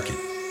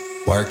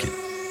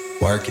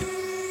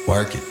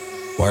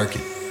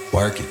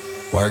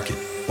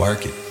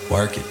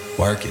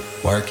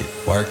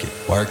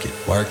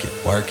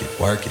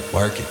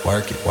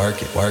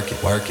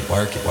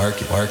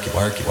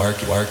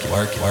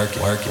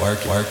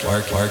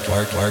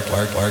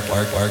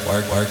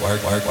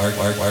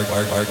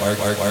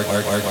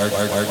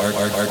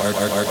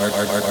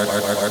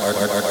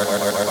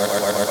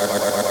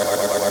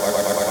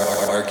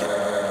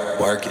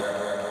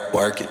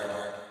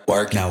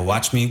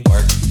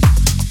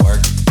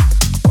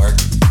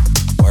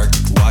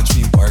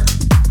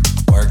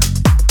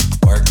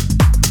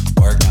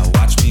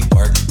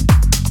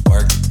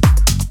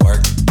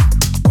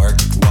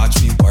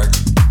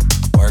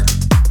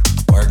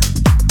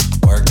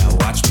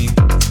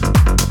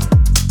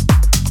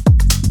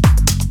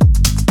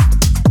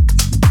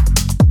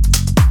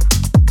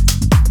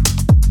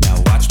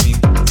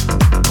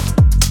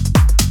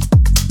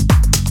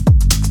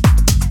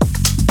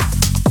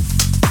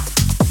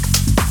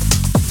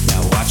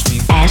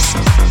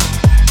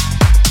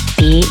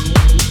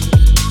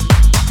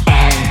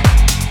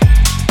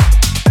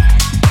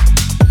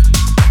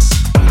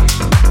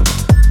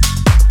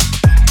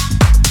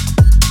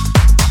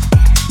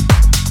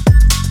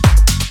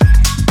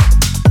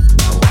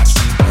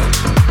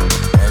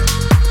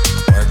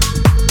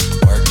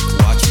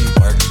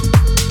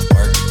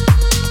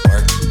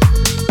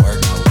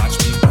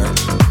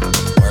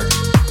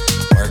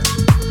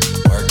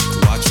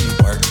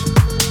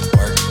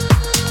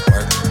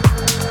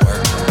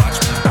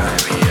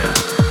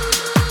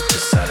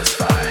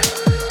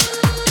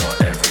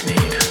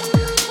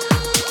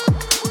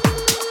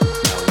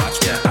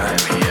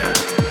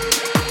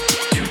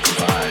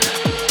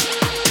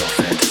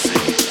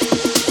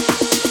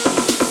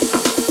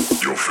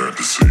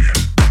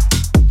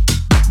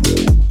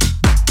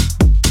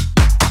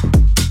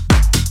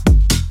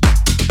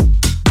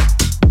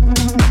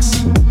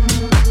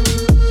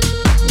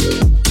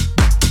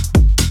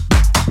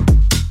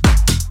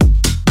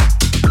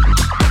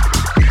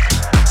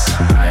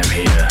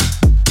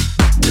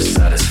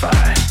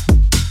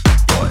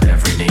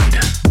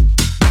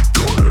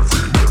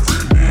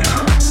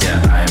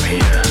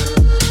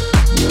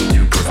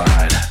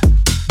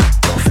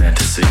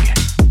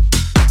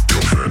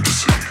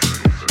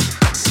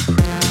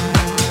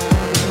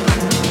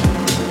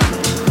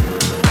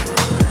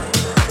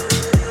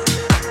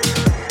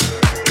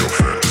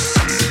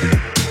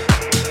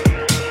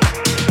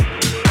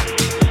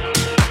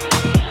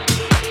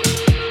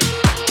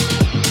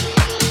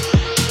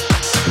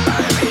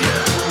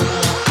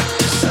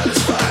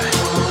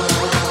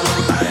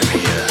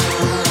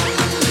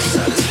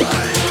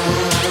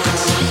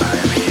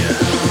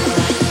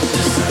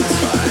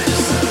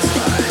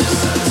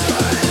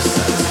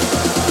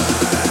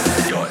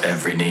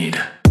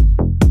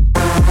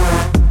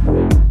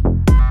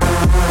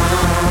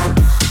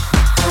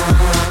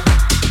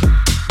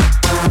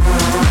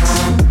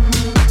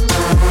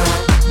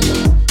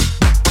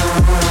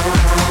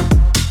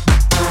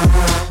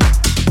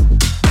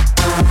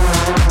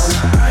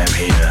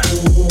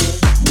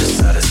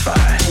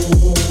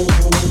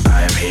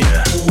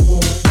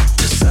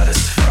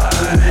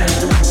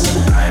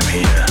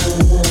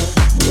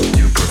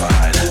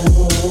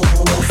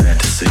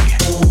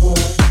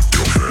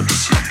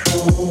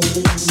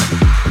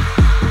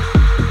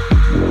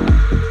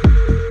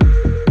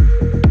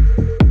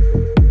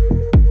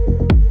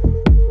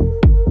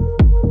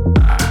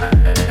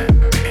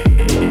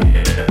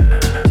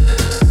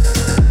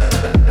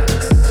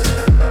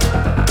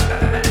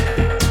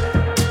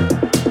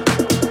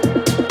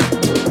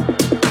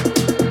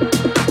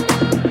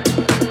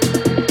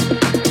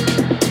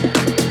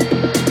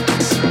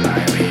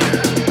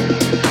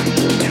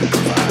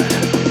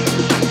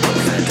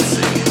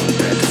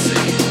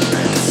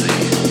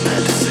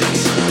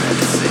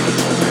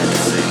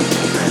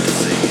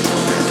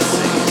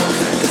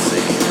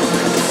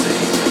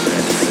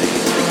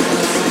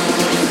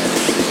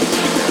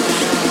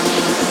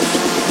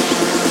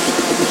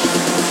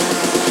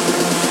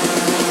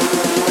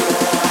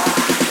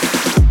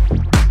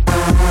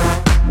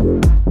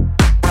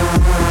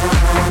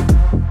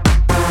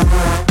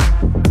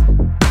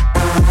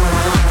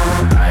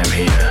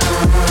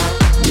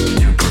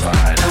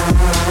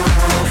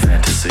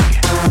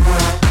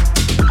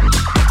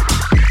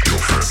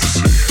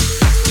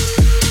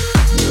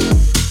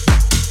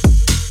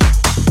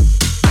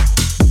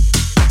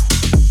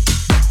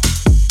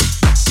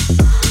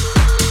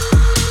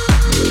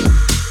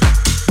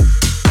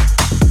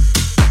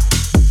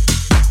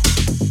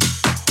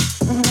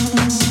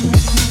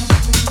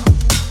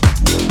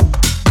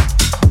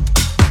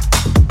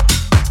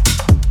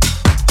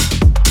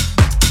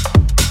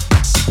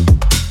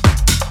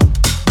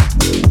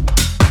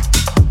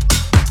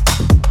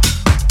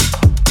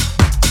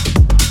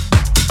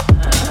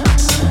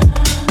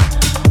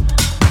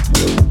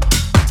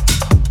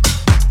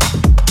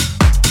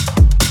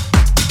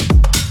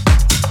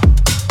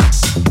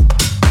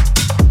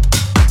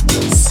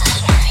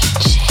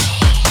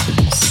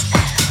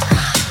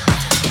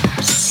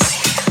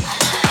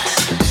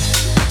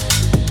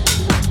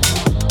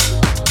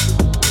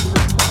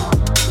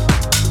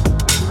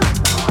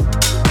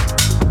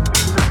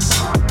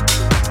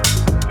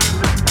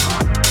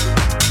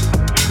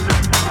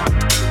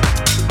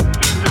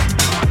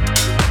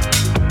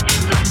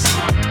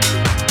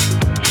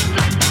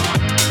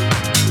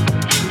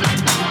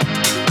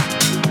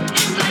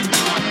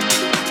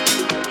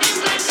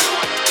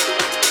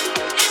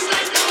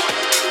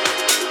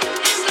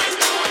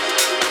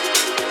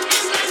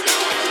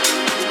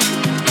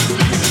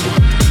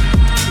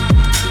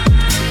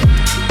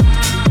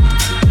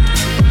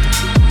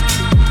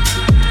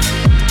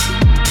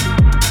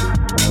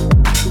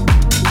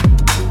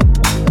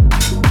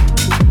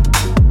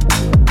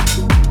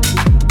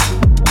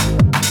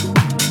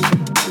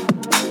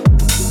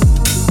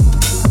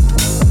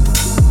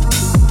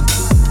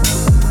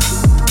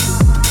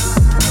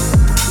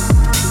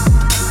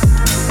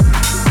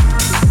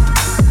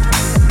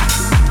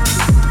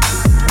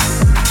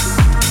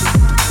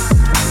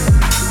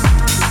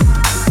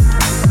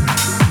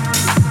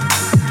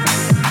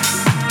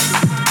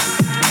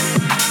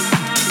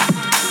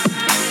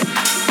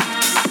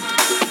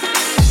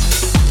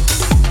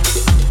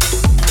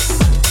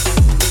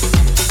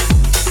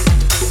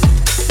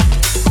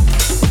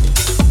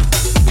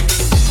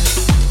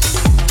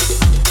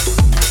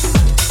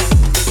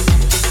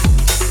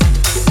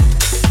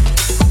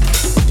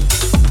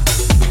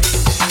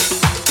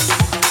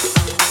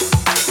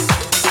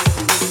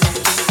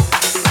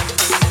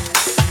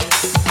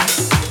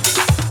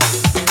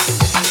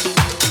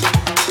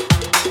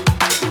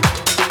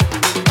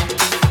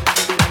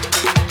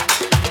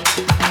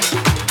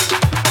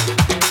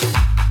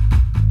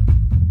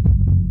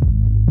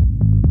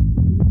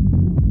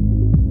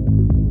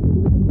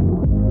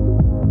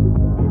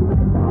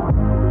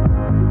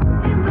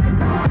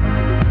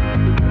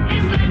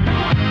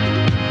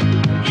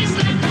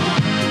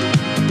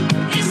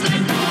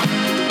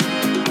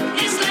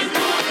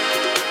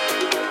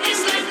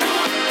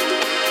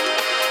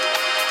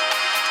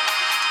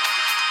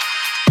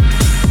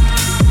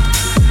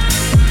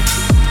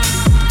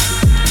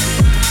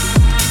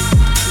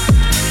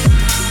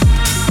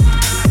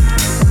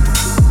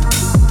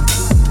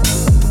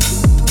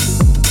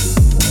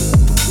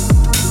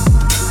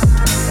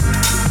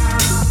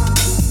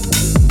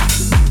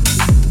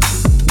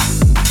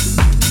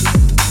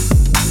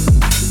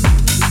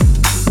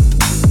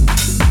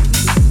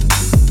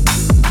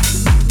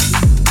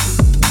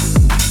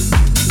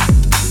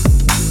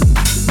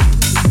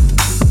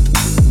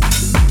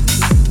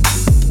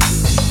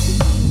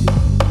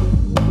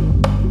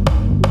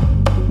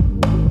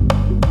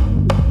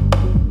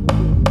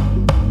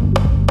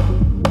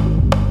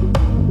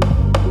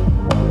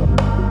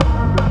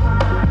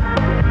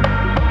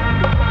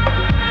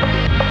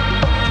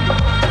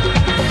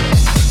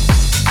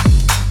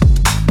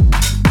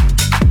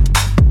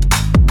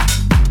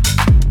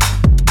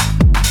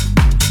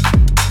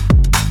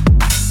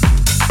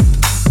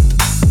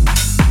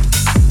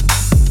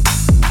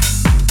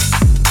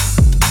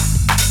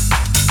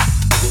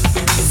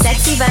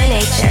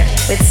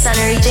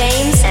Sunnery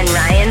James and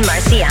Ryan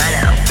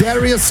Marciano.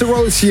 Darius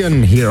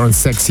Sarosian here on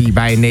Sexy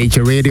by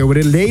Nature Radio with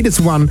the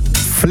latest one,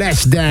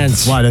 Flash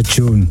Dance. What a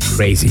tune.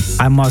 Crazy.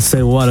 I must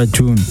say, what a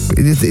tune.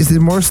 Is there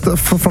more stuff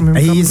from him?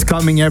 He's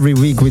coming every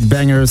week with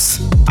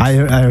bangers. I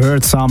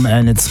heard some,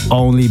 and it's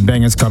only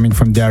bangers coming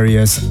from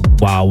Darius.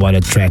 Wow, what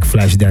a track,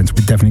 Flash Dance.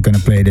 We're definitely going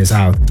to play this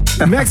out.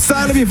 Next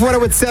time, before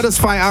that, with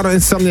Satisfy out on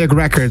Insomniac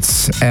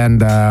Records.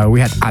 And we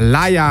had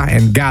Alaya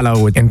and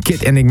Gallo and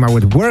Kid Enigma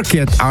with Work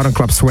It out on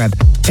Club Sweat.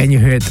 And you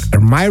heard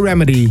My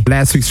Remedy,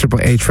 last week's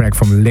AAA track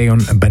from Leon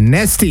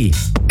Benesti.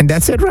 And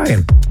that's it,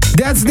 Ryan.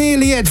 That's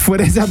nearly it for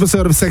this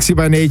episode of Sexy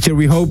by Nature.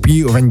 We hope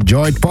you have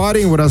enjoyed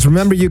partying with us.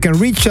 Remember, you can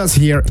reach us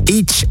here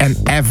each and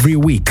every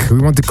week. We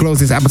want to close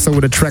this episode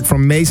with a track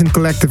from Mason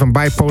Collective and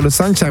Bipolar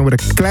Sunshine with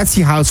a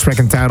classy house track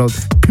entitled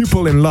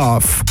People in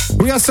Love.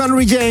 We are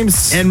Sunnery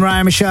James and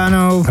Ryan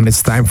Marciano. And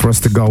it's time for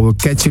us to go. We'll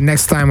catch you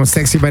next time on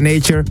Sexy by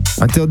Nature.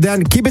 Until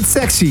then, keep it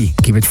sexy,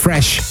 keep it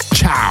fresh.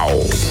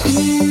 Ciao.